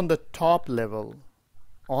 So on the top level,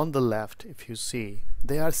 on the left, if you see,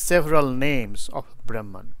 there are several names of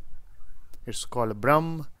Brahman. It's called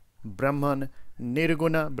Brahm, Brahman,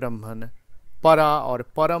 Nirguna Brahman, Para or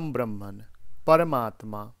Param Brahman,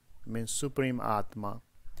 Paramatma means Supreme Atma,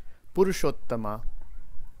 Purushottama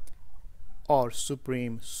or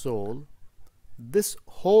Supreme Soul. This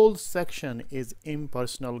whole section is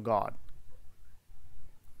impersonal God,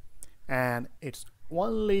 and it's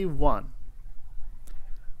only one.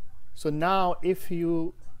 So now if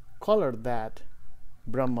you color that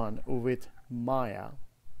Brahman with Maya,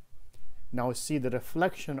 now see the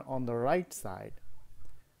reflection on the right side,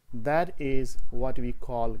 that is what we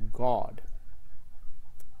call God.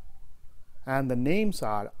 And the names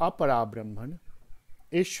are Apara Brahman,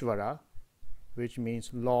 Ishvara, which means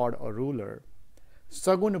Lord or ruler,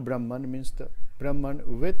 Sagun Brahman means the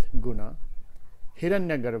Brahman with Guna,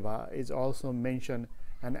 Hiranyagarbha is also mentioned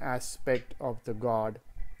an aspect of the God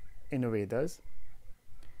in Vedas,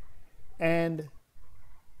 and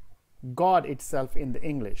God itself in the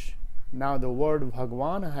English. Now the word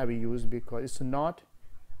Bhagwan I have used because it's not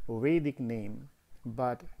a Vedic name,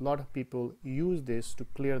 but a lot of people use this to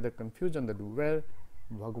clear the confusion that where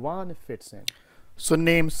Bhagwan fits in. So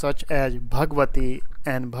names such as Bhagwati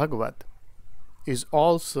and Bhagvat is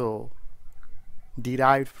also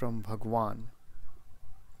derived from Bhagwan.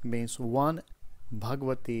 Means one,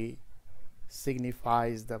 Bhagwati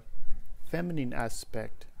signifies the feminine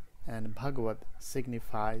aspect and Bhagavat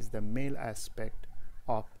signifies the male aspect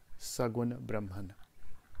of Sagun Brahman.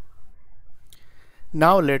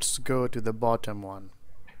 Now let's go to the bottom one.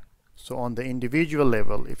 So on the individual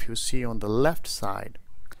level, if you see on the left side,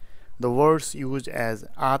 the words used as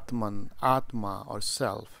Atman, Atma or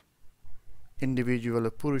self, individual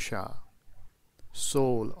Purusha,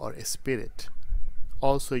 soul or spirit,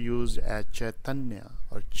 also used as Chaitanya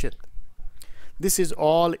or Chit. This is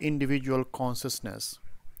all individual consciousness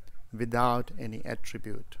without any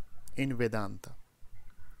attribute in Vedanta.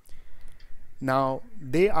 Now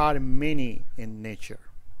there are many in nature.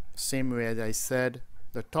 Same way as I said,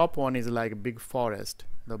 the top one is like a big forest,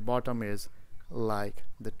 the bottom is like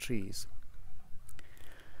the trees.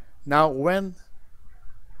 Now when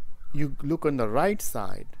you look on the right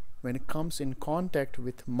side, when it comes in contact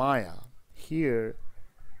with Maya, here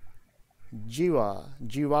Jiva,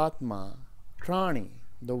 Jivatma, Prani,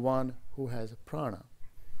 the one who has prana.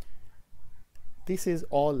 This is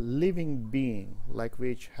all living being, like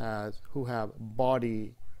who have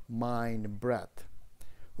body, mind, breath.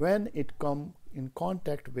 When it come in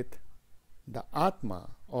contact with the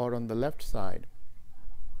Atma, or on the left side,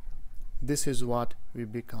 this is what we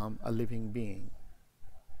become, a living being.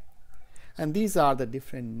 And these are the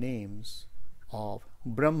different names of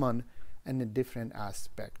Brahman in a different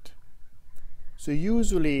aspect. So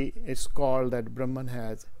usually it's called that Brahman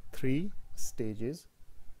has 3 stages.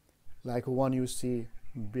 Like one you see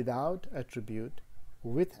without attribute,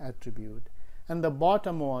 with attribute, and the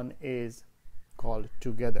bottom one is called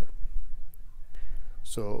together.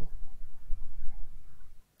 So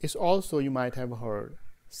it's also, you might have heard,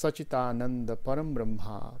 Sachitananda Param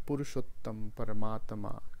Brahma Purushottam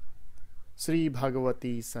Paramatma Sri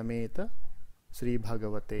Bhagavati Sameta Sri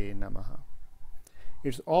Bhagavate Namaha.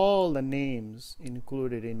 It's all the names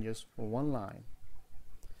included in just one line.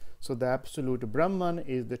 So the absolute Brahman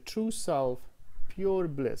is the true self, pure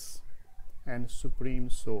bliss and supreme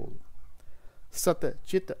soul. Sat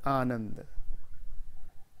Chit Anand.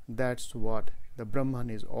 That's what the Brahman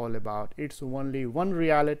is all about. It's only one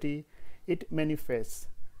reality. It manifests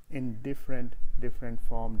in different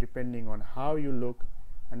form depending on how you look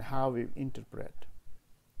and how we interpret.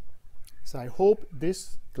 So I hope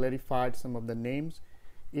this clarified some of the names,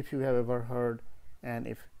 if you have ever heard and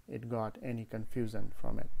if it got any confusion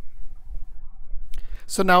from it.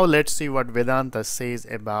 So now let's see what Vedanta says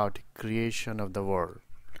about creation of the world.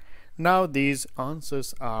 Now these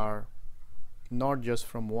answers are not just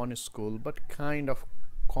from one school, but kind of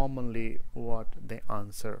commonly what they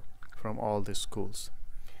answer from all the schools.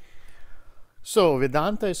 So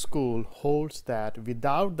Vedanta school holds that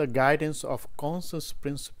without the guidance of conscious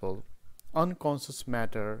principle, unconscious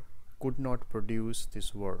matter could not produce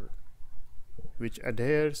this world, which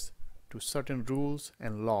adheres to certain rules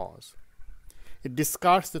and laws. It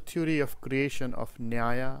discards the theory of creation of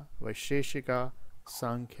Nyaya, Vaisheshika,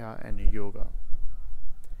 Sankhya and Yoga.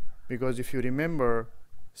 Because if you remember,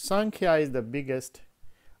 Sankhya is the biggest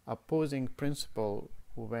opposing principle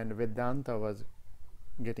when Vedanta was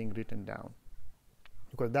getting written down,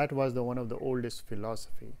 because that was one of the oldest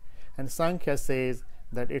philosophy. And Sankhya says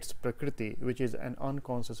that its Prakriti, which is an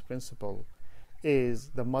unconscious principle, is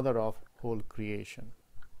the mother of whole creation.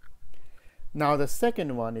 Now the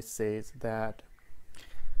second one, it says that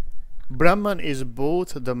Brahman is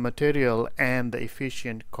both the material and the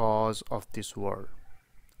efficient cause of this world.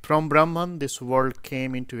 From Brahman this world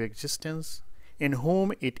came into existence, in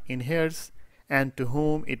whom it inheres and to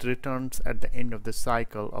whom it returns at the end of the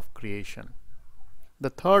cycle of creation. The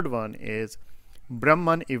third one is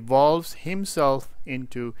Brahman evolves himself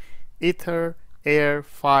into ether, air,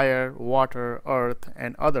 fire, water, earth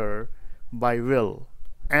and other by will,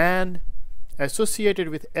 and associated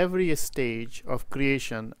with every stage of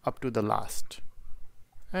creation up to the last.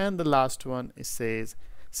 And the last one, it says,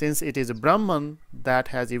 since it is Brahman that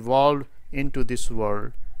has evolved into this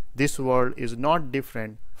world is not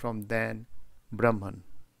different from then Brahman.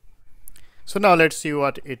 So now let's see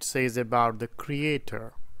what it says about the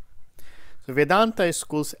creator. So Vedanta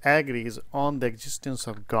schools agrees on the existence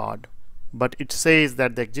of God, but it says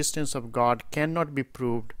that the existence of God cannot be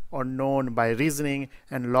proved or known by reasoning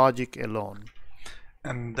and logic alone.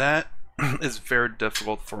 And that is very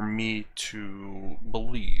difficult for me to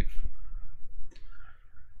believe.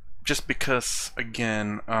 Just because,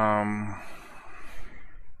 again,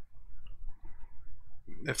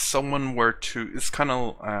 if someone were to, it's kind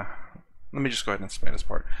of, let me just go ahead and explain this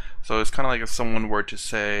part. So it's kind of like if someone were to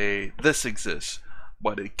say, this exists,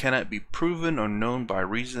 but it cannot be proven or known by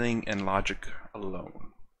reasoning and logic alone.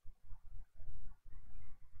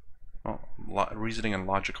 Oh, reasoning and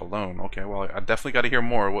logic alone. Okay, well, I definitely got to hear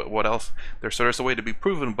more. What else? There's a way to be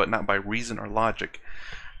proven, but not by reason or logic.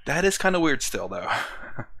 That is kind of weird still, though.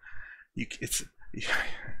 It's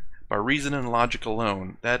by reason and logic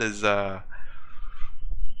alone. That is, oh,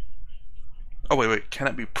 wait. Can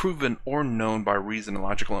it be proven or known by reason and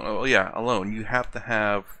logic alone? Oh, yeah, alone. You have to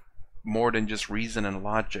have more than just reason and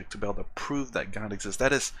logic to be able to prove that God exists.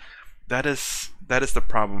 That is the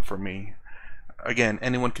problem for me. Again,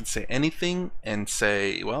 anyone can say anything and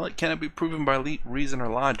say, well, it cannot be proven by reason or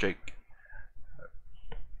logic.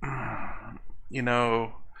 You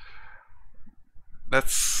know,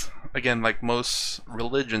 that's, again, like most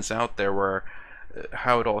religions out there, where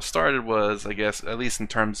how it all started was, I guess, at least in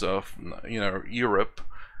terms of, you know, Europe,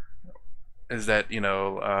 is that,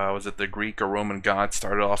 was it the Greek or Roman gods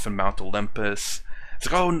started off in Mount Olympus?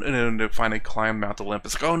 It's like, oh, and they finally climbed Mount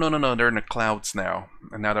Olympus. It's like, oh, no, no, no, they're in the clouds now.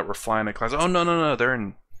 And now that we're flying in the clouds, oh, no, no, no, they're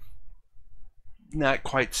in not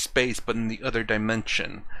quite space, but in the other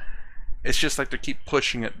dimension. It's just like they keep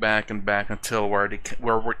pushing it back and back until we're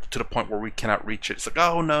to the point where we cannot reach it. It's like,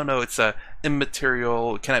 oh, no, no, it's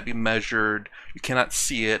immaterial. It cannot be measured. You cannot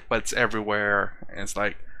see it, but it's everywhere. And it's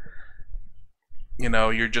like,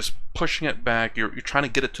 you're just pushing it back. You're trying to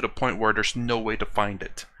get it to the point where there's no way to find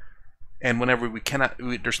it. And whenever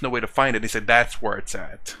there's no way to find it, they say that's where it's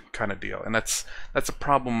at, kind of deal. And that's a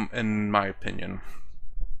problem in my opinion.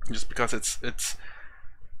 Just because it's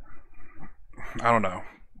I don't know.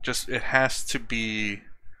 Just it has to be.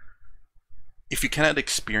 If you cannot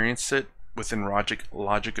experience it within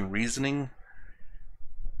logic and reasoning,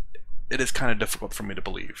 it is kind of difficult for me to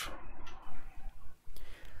believe.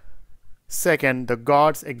 Second, the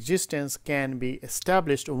God's existence can be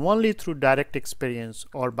established only through direct experience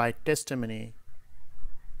or by testimony.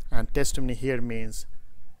 And testimony here means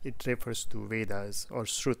it refers to Vedas or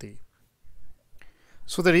Shruti.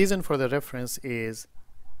 So the reason for the reference is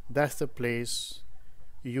that's the place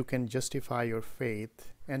you can justify your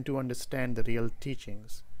faith and to understand the real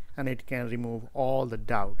teachings, and it can remove all the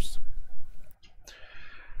doubts.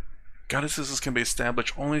 God existence can be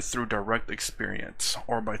established only through direct experience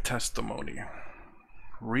or by testimony.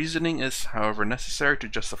 Reasoning is, however, necessary to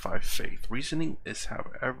justify faith. Reasoning is,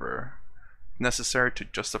 however, necessary to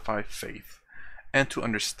justify faith and to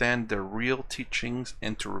understand the real teachings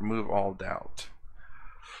and to remove all doubt.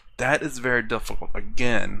 That is very difficult,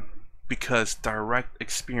 again, because direct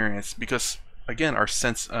experience, because again, our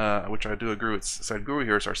sense, which I do agree with Sadhguru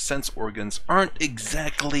here, is our sense organs aren't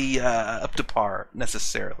exactly up to par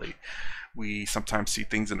necessarily. We sometimes see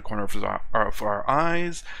things in the corner of our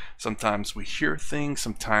eyes, sometimes we hear things,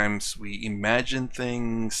 sometimes we imagine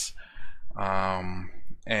things,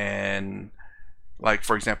 and like,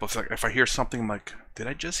 for example, if I hear something, I'm like, did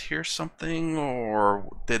I just hear something,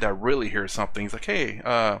 or did I really hear something? It's like, hey,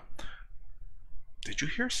 did you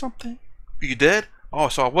hear something? You did? Oh,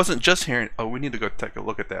 so I wasn't just hearing. Oh, we need to go take a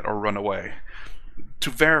look at that or run away to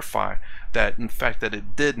verify that, in fact, that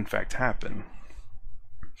it did, in fact, happen.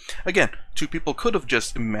 Again, two people could have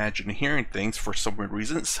just imagined hearing things for some weird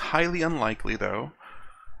reason. It's highly unlikely, though.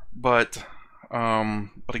 But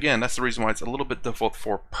again, that's the reason why it's a little bit difficult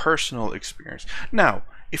for personal experience. Now,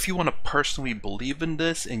 if you want to personally believe in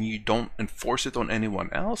this and you don't enforce it on anyone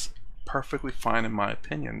else, perfectly fine in my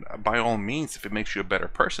opinion. By all means, if it makes you a better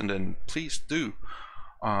person, then please do.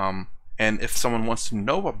 And if someone wants to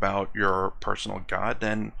know about your personal God,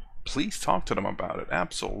 then please talk to them about it.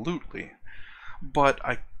 Absolutely. But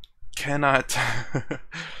I cannot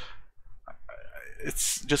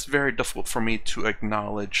it's just very difficult for me to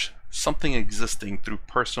acknowledge something existing through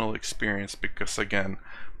personal experience, because again,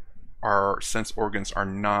 our sense organs are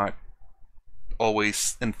not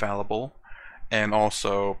always infallible. And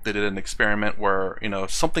also, they did an experiment where,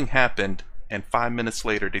 something happened, and 5 minutes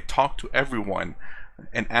later, they talked to everyone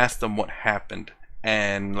and asked them what happened,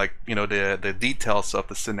 and the details of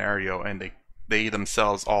the scenario, and they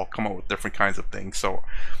themselves all come up with different kinds of things. So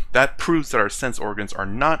that proves that our sense organs are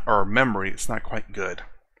not, our memory, it's not quite good.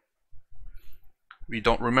 We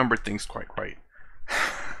don't remember things quite right.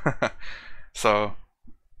 So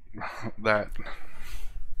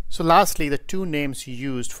lastly, the two names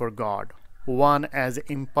used for God. One as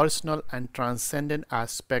impersonal and transcendent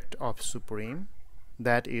aspect of Supreme,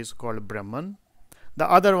 that is called Brahman. The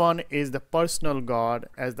other one is the personal God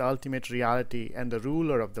as the ultimate reality and the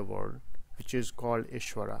ruler of the world, which is called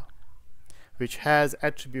Ishvara, which has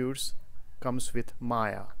attributes, comes with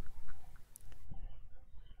Maya.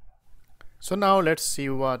 So now let's see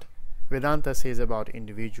what Vedanta says about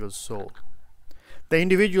individual soul. The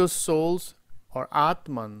individual souls, or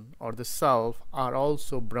Atman, or the self, are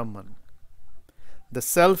also Brahman. The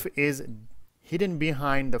self is hidden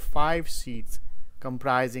behind the 5 seats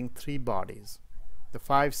comprising 3 bodies. The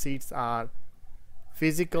 5 seats are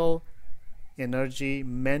physical, energy,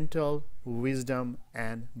 mental, wisdom,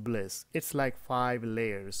 and bliss. It's like 5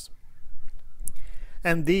 layers.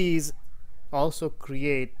 And these also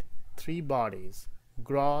create 3 bodies: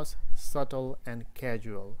 gross, subtle, and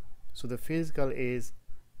casual. So the physical is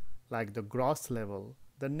like the gross level,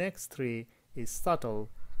 the next 3 is subtle,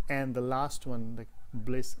 and the last one, the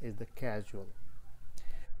bliss, is the casual.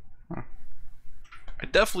 I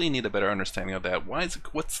definitely need a better understanding of that. Why is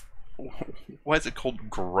it called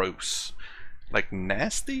gross? Like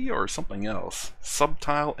nasty or something else?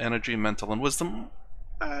 Subtile, energy, mental, and wisdom?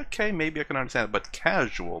 Okay, maybe I can understand it, but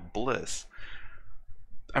casual, bliss.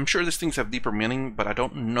 I'm sure these things have deeper meaning, but I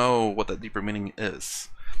don't know what that deeper meaning is.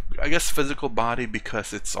 I guess physical body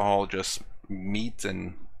because it's all just meat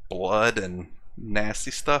and blood and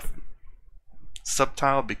nasty stuff.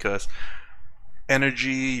 Subtile because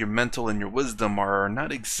energy, your mental, and your wisdom are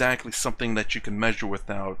not exactly something that you can measure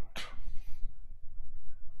without.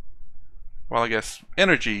 Well, I guess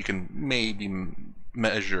energy you can maybe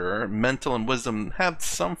measure. Mental and wisdom have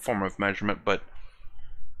some form of measurement, but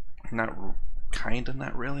not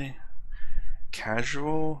not really.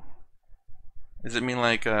 Casual? Does it mean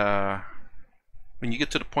like when you get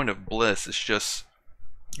to the point of bliss, it's just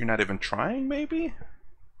you're not even trying, maybe?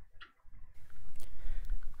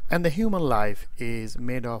 And the human life is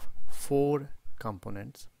made of 4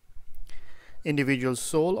 components: individual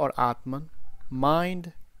soul or Atman,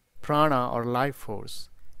 mind, prana or life force,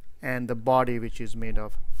 and the body, which is made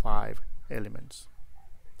of 5 elements.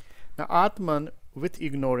 Now, Atman with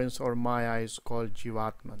ignorance or Maya is called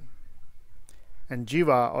Jivatman. And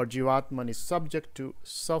Jiva or Jivatman is subject to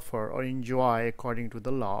suffer or enjoy according to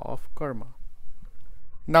the law of karma.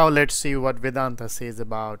 Now let's see what Vedanta says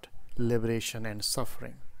about liberation and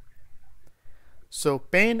suffering. So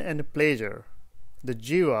pain and pleasure, the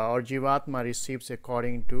Jiva or Jivatma receives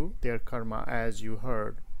according to their karma, as you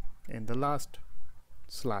heard in the last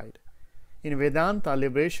slide. In Vedanta,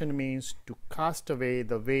 liberation means to cast away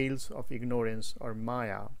the veils of ignorance or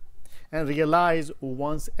Maya and realize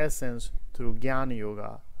one's essence through Jnana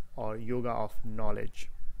Yoga or Yoga of Knowledge,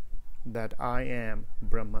 that I am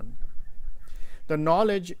Brahman. The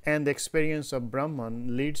knowledge and the experience of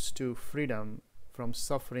Brahman leads to freedom from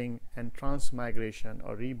suffering and transmigration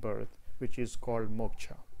or rebirth, which is called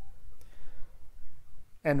moksha.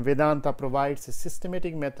 And Vedanta provides a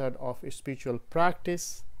systematic method of spiritual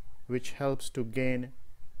practice which helps to gain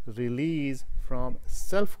release from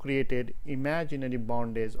self-created imaginary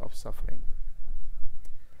bondage of suffering.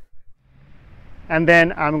 And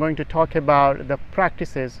then I'm going to talk about the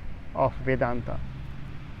practices of Vedanta.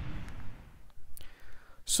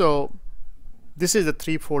 So this is a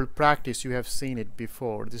threefold practice. You have seen it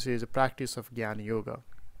before. This is a practice of Jnana Yoga.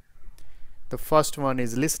 The first one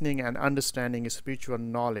is listening and understanding spiritual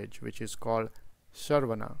knowledge, which is called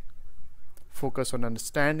Sarvana. Focus on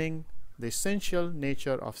understanding the essential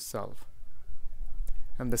nature of self.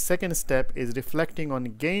 And the second step is reflecting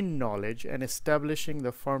on gained knowledge and establishing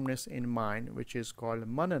the firmness in mind, which is called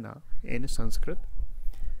Manana in Sanskrit,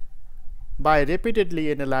 by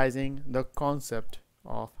repeatedly analyzing the concept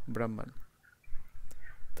of Brahman.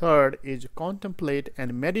 Third is contemplate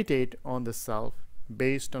and meditate on the self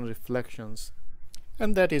based on reflections,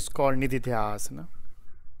 and that is called Nididhyasana.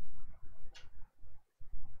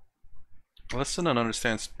 Listen and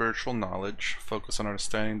understand spiritual knowledge. Focus on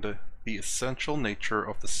understanding the essential nature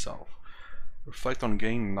of the self. Reflect on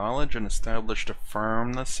gained knowledge and establish the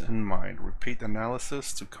firmness in mind. Repeat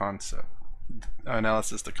analysis to concept.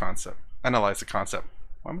 Analysis to concept. Analyze the concept.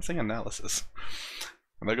 Why am I saying analysis?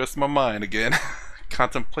 And there goes to my mind again.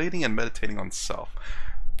 Contemplating and meditating on self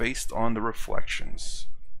based on the reflections.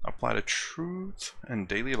 Apply the truth in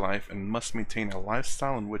daily life and must maintain a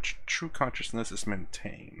lifestyle in which true consciousness is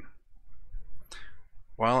maintained.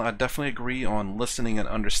 Well, I definitely agree on listening and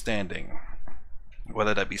understanding,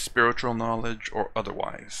 whether that be spiritual knowledge or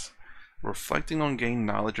otherwise. Reflecting on gained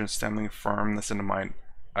knowledge and establishing firmness in the mind,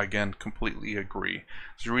 again, completely agree.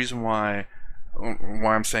 It's the reason why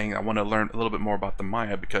I'm saying I want to learn a little bit more about the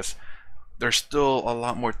Maya, because there's still a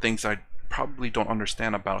lot more things I probably don't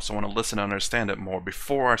understand about, so I want to listen and understand it more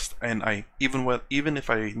before even if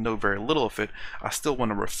I know very little of it, I still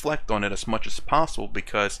want to reflect on it as much as possible,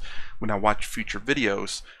 because when I watch future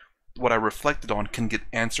videos, what I reflected on can get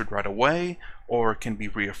answered right away or can be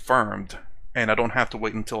reaffirmed, and I don't have to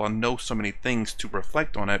wait until I know so many things to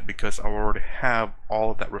reflect on it, because I already have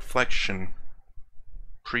all of that reflection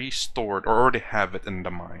pre-stored or already have it in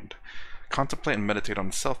the mind. Contemplate and meditate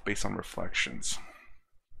on self based on reflections.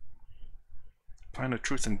 Find the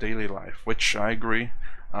truth in daily life, which I agree.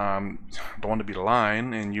 Don't want to be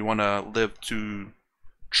lying, and you want to live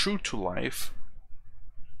true to life.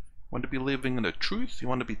 Want to be living in the truth. You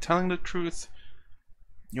want to be telling the truth.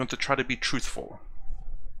 You want to try to be truthful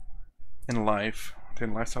in life,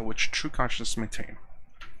 in lifestyle which true consciousness maintain.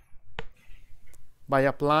 By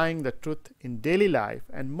applying the truth in daily life,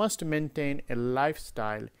 and must maintain a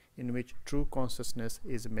lifestyle in which true consciousness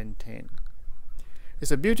is maintained.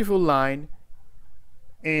 It's a beautiful line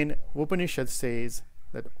in Upanishad says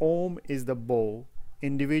that Om is the bow,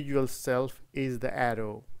 individual self is the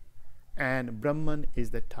arrow, and Brahman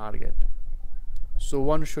is the target. So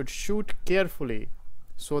one should shoot carefully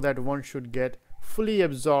so that one should get fully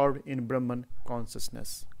absorbed in Brahman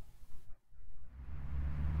consciousness.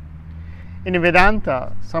 In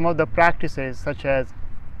Vedanta, some of the practices such as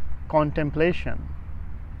contemplation,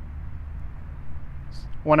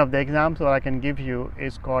 one of the examples I can give you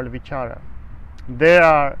is called vichara. There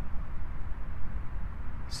are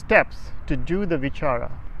steps to do the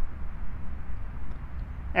vichara,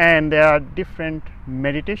 and there are different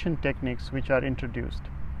meditation techniques which are introduced.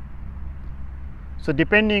 So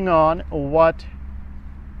depending on what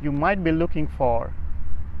you might be looking for,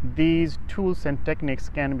 these tools and techniques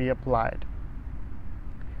can be applied.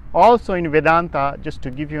 Also in Vedanta, just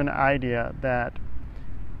to give you an idea, that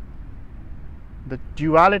the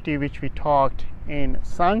duality which we talked in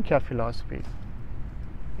Sankhya philosophy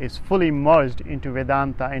is fully merged into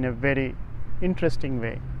Vedanta in a very interesting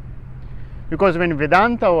way. Because when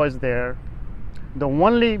Vedanta was there, the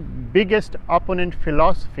only biggest opponent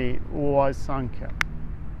philosophy was Sankhya.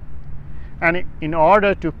 And in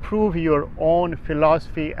order to prove your own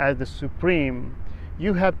philosophy as the supreme,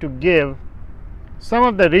 you have to give some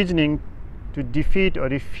of the reasoning to defeat or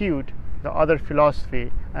refute the other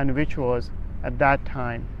philosophy, and which was at that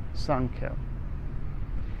time Sankhya.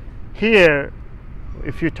 Here,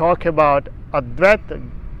 if you talk about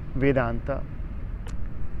Advaita Vedanta,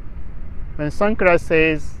 when Sankara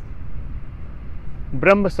says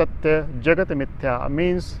Brahma Satya Jagat Mithya,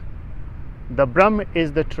 means the Brahma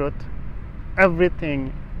is the truth,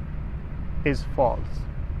 everything is false.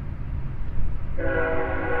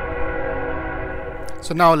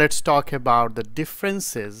 So now let's talk about the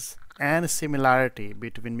differences and similarity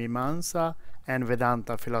between Mimamsa and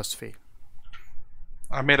Vedanta philosophy.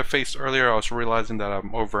 I made a face earlier. I was realizing that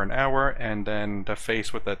I'm over an hour, and then the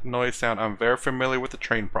face with that noise sound. I'm very familiar with the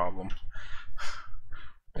train problem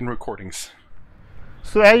in recordings.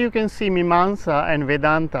 So as you can see, Mimamsa and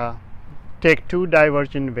Vedanta take two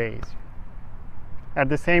divergent ways. At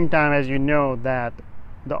the same time, as you know, that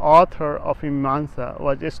the author of Mimamsa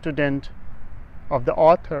was a student of the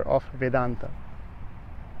author of Vedanta.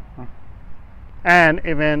 And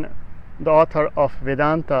even the author of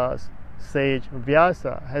Vedanta, sage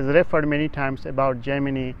Vyasa, has referred many times about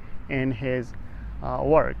Gemini in his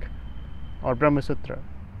work, or Brahma Sutra.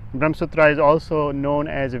 Brahma Sutra is also known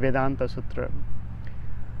as Vedanta Sutra.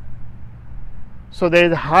 So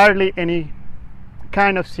there is hardly any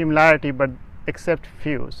kind of similarity, but except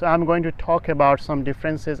few. So I'm going to talk about some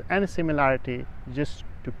differences and similarity just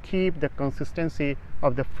to keep the consistency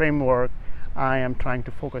of the framework I am trying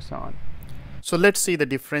to focus on. So let's see the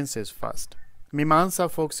differences first.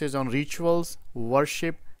 Mimamsa focuses on rituals,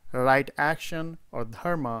 worship, right action or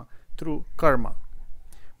dharma through karma.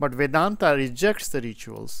 But Vedanta rejects the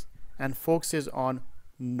rituals and focuses on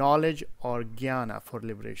knowledge or jnana for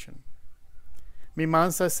liberation.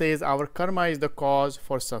 Mimamsa says our karma is the cause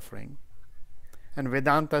for suffering, and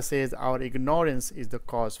Vedanta says our ignorance is the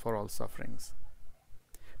cause for all sufferings.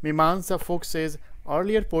 Mimamsa focuses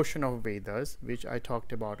earlier portion of Vedas, which I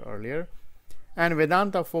talked about earlier, and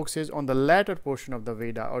Vedanta focuses on the latter portion of the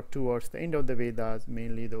Veda, or towards the end of the Vedas,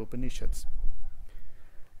 mainly the Upanishads.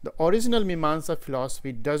 The original Mimamsa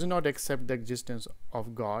philosophy does not accept the existence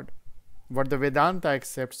of God, but the Vedanta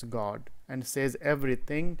accepts God and says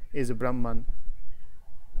everything is Brahman.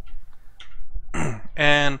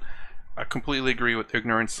 And I completely agree with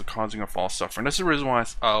ignorance is the causing of false suffering. This is the reason why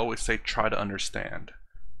I always say try to understand.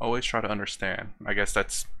 Always try to understand. I guess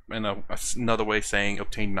that's another way of saying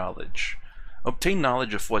obtain knowledge. Obtain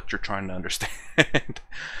knowledge of what you're trying to understand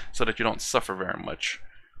so that you don't suffer very much.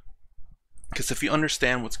 Because if you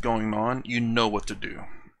understand what's going on, you know what to do.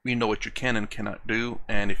 You know what you can and cannot do,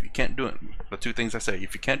 and if you can't do it, the two things I say,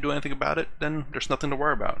 if you can't do anything about it, then there's nothing to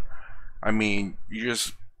worry about. I mean, you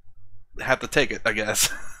just have to take it, I guess.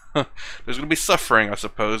 There's going to be suffering, I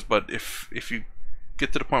suppose, but if you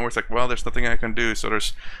get to the point where it's like, well, there's nothing I can do, so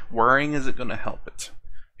there's worrying isn't going to help it.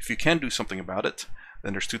 If you can do something about it,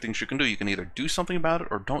 then there's two things you can do. You can either do something about it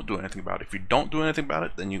or don't do anything about it. If you don't do anything about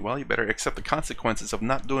it, then you better accept the consequences of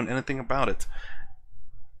not doing anything about it.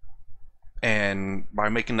 And by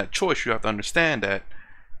making that choice, you have to understand that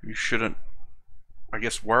you shouldn't, I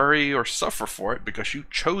guess, worry or suffer for it, because you've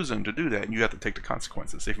chosen to do that and you have to take the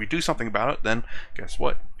consequences. If you do something about it, then guess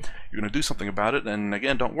what? You're going to do something about it, and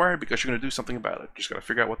again, don't worry, because you're going to do something about it. You just got to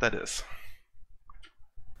figure out what that is.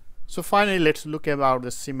 So finally, let's look about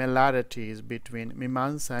the similarities between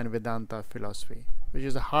Mimamsa and Vedanta philosophy, which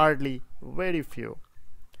is hardly very few.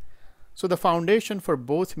 So the foundation for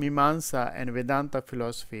both Mimamsa and Vedanta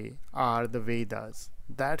philosophy are the Vedas.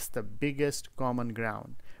 That's the biggest common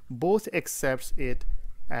ground. Both accepts it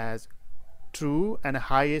as true and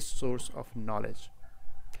highest source of knowledge.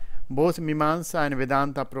 Both Mimamsa and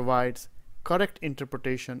Vedanta provides correct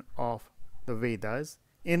interpretation of the Vedas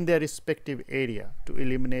in their respective area to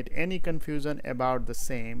eliminate any confusion about the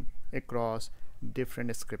same across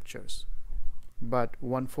different scriptures. But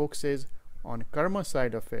one focuses on karma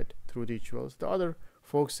side of it through rituals, the other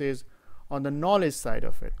focuses on the knowledge side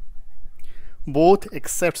of it. Both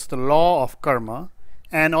accepts the law of karma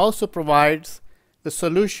and also provides the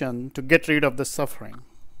solution to get rid of the suffering.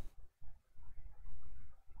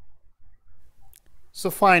 So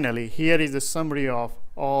finally, here is a summary of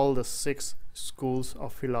all the 6 schools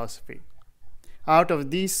of philosophy. Out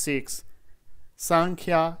of these 6,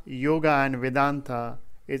 Sankhya, Yoga and Vedanta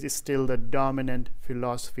is still the dominant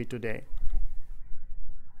philosophy today.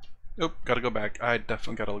 Oh, gotta go back. I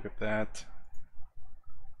definitely gotta look at that.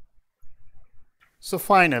 So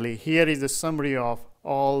finally, here is a summary of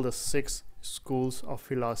all the 6 schools of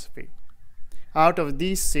philosophy. Out of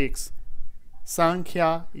these 6,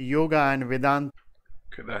 Sankhya, Yoga and Vedanta.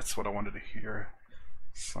 Okay, that's what I wanted to hear.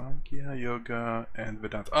 Sankhya, Yoga, and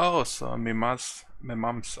Vedanta. Oh, so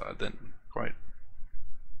Mimamsa, then quite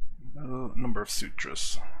a number of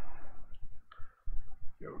sutras.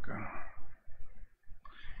 Yoga.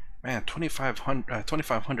 Man,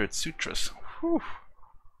 2,500 sutras. Whew.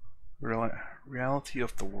 Reality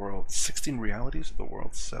of the world. 16 realities of the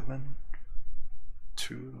world. 7,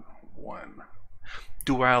 2, 1.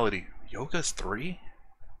 Duality. Yoga's 3? Is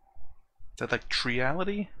that like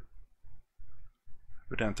triality?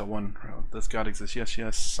 Vedanta 1. Does God exist? Yes,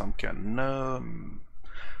 yes. Samkhya, no.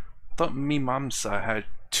 I thought Mimamsa had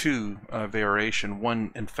 2 variation.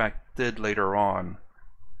 One, in fact, did later on,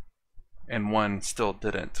 and one still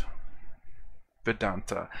didn't.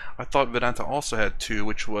 Vedanta. I thought Vedanta also had 2,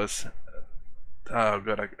 which was the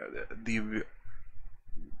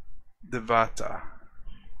Vata.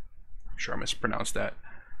 I'm sure I mispronounced that.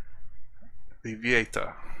 The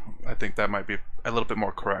Vieta. I think that might be a little bit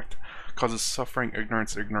more correct. Causes suffering,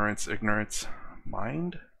 ignorance, ignorance, ignorance.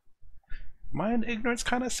 Mind? Mind, ignorance,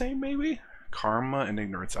 kind of same maybe? Karma and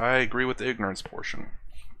ignorance. I agree with the ignorance portion.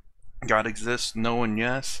 God exists, no and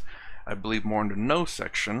yes. I believe more in the no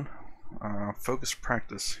section. Focus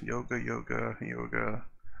practice. Yoga, yoga, yoga.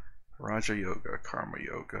 Raja yoga, karma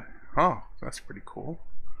yoga. Oh, that's pretty cool.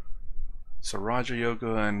 So Raja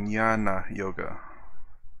yoga and Jnana yoga.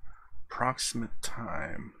 Approximate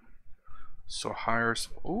time. So higher.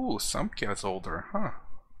 Ooh, Samkhya's older, huh?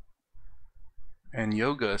 And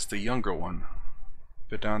yoga is the younger one.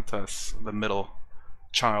 Vedanta's the middle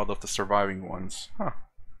child of the surviving ones, huh?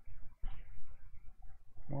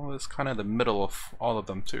 Well, it's kind of the middle of all of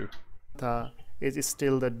them too. Is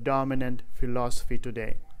still the dominant philosophy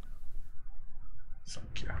today.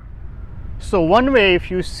 Samkhya. So one way,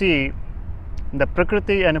 if you see the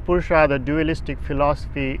Prakriti and Purusha, the dualistic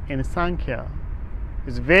philosophy in Sankhya,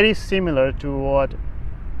 is very similar to what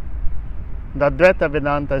the Advaita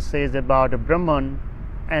Vedanta says about Brahman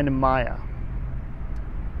and Maya.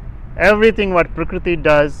 Everything what Prakriti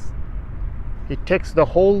does, he takes the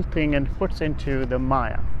whole thing and puts into the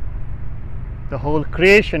Maya. The whole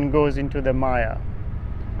creation goes into the Maya.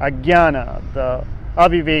 Ajnana, the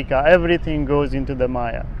Aviveka, everything goes into the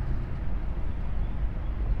Maya.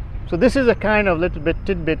 So this is a kind of little bit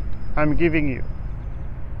tidbit I'm giving you.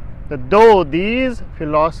 That though these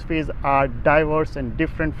philosophies are diverse and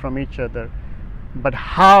different from each other, but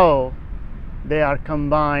how they are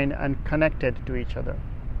combined and connected to each other.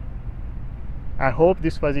 I hope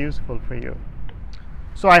this was useful for you.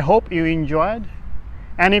 So I hope you enjoyed,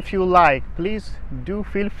 and if you like, please do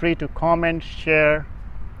feel free to comment, share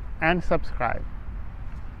and subscribe.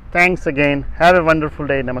 Thanks again. Have a wonderful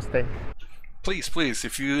day. Namaste. Please,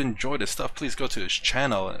 if you enjoy this stuff, please go to his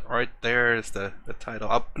channel. Right there is the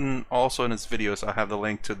title. Up and also in his videos, I have the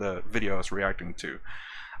link to the video I was reacting to.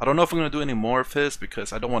 I don't know if I'm going to do any more of his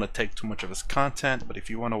because I don't want to take too much of his content, but if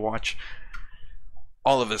you want to watch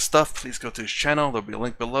all of his stuff, please go to his channel. There'll be a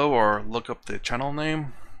link below, or look up the channel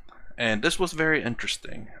name. And this was very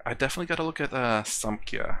interesting. I definitely got to look at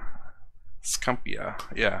Samkhya.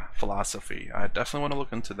 Yeah, philosophy. I definitely want to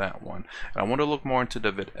look into that one. And I want to look more into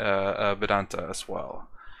the Vedanta as well,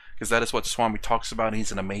 because that is what Swami talks about.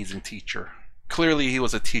 He's an amazing teacher. Clearly he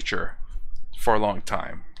was a teacher for a long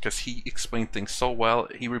time, because he explained things so well.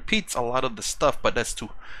 He repeats a lot of the stuff, but that's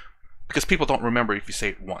because people don't remember if you say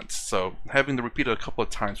it once. So having to repeat it a couple of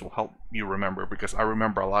times will help you remember, because I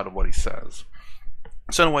remember a lot of what he says.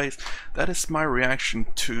 So anyways, that is my reaction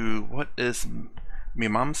to what is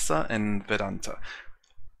Mimamsa and Vedanta.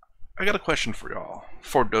 I got a question for y'all,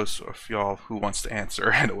 for those of y'all who wants to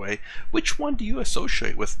answer anyway. Which one do you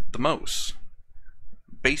associate with the most,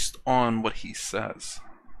 based on what he says?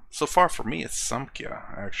 So far for me, it's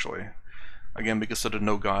Samkhya, actually. Again, because of the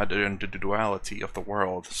no God and the duality of the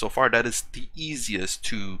world. So far, that is the easiest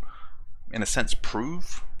to, in a sense,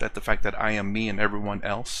 prove that the fact that I am me and everyone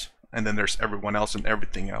else, and then there's everyone else and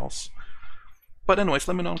everything else. But anyways,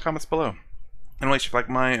 let me know in the comments below. Anyways, if you like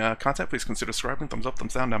my content, please consider subscribing. Thumbs up,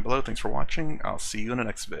 thumbs down below. Thanks for watching. I'll see you in the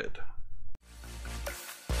next vid.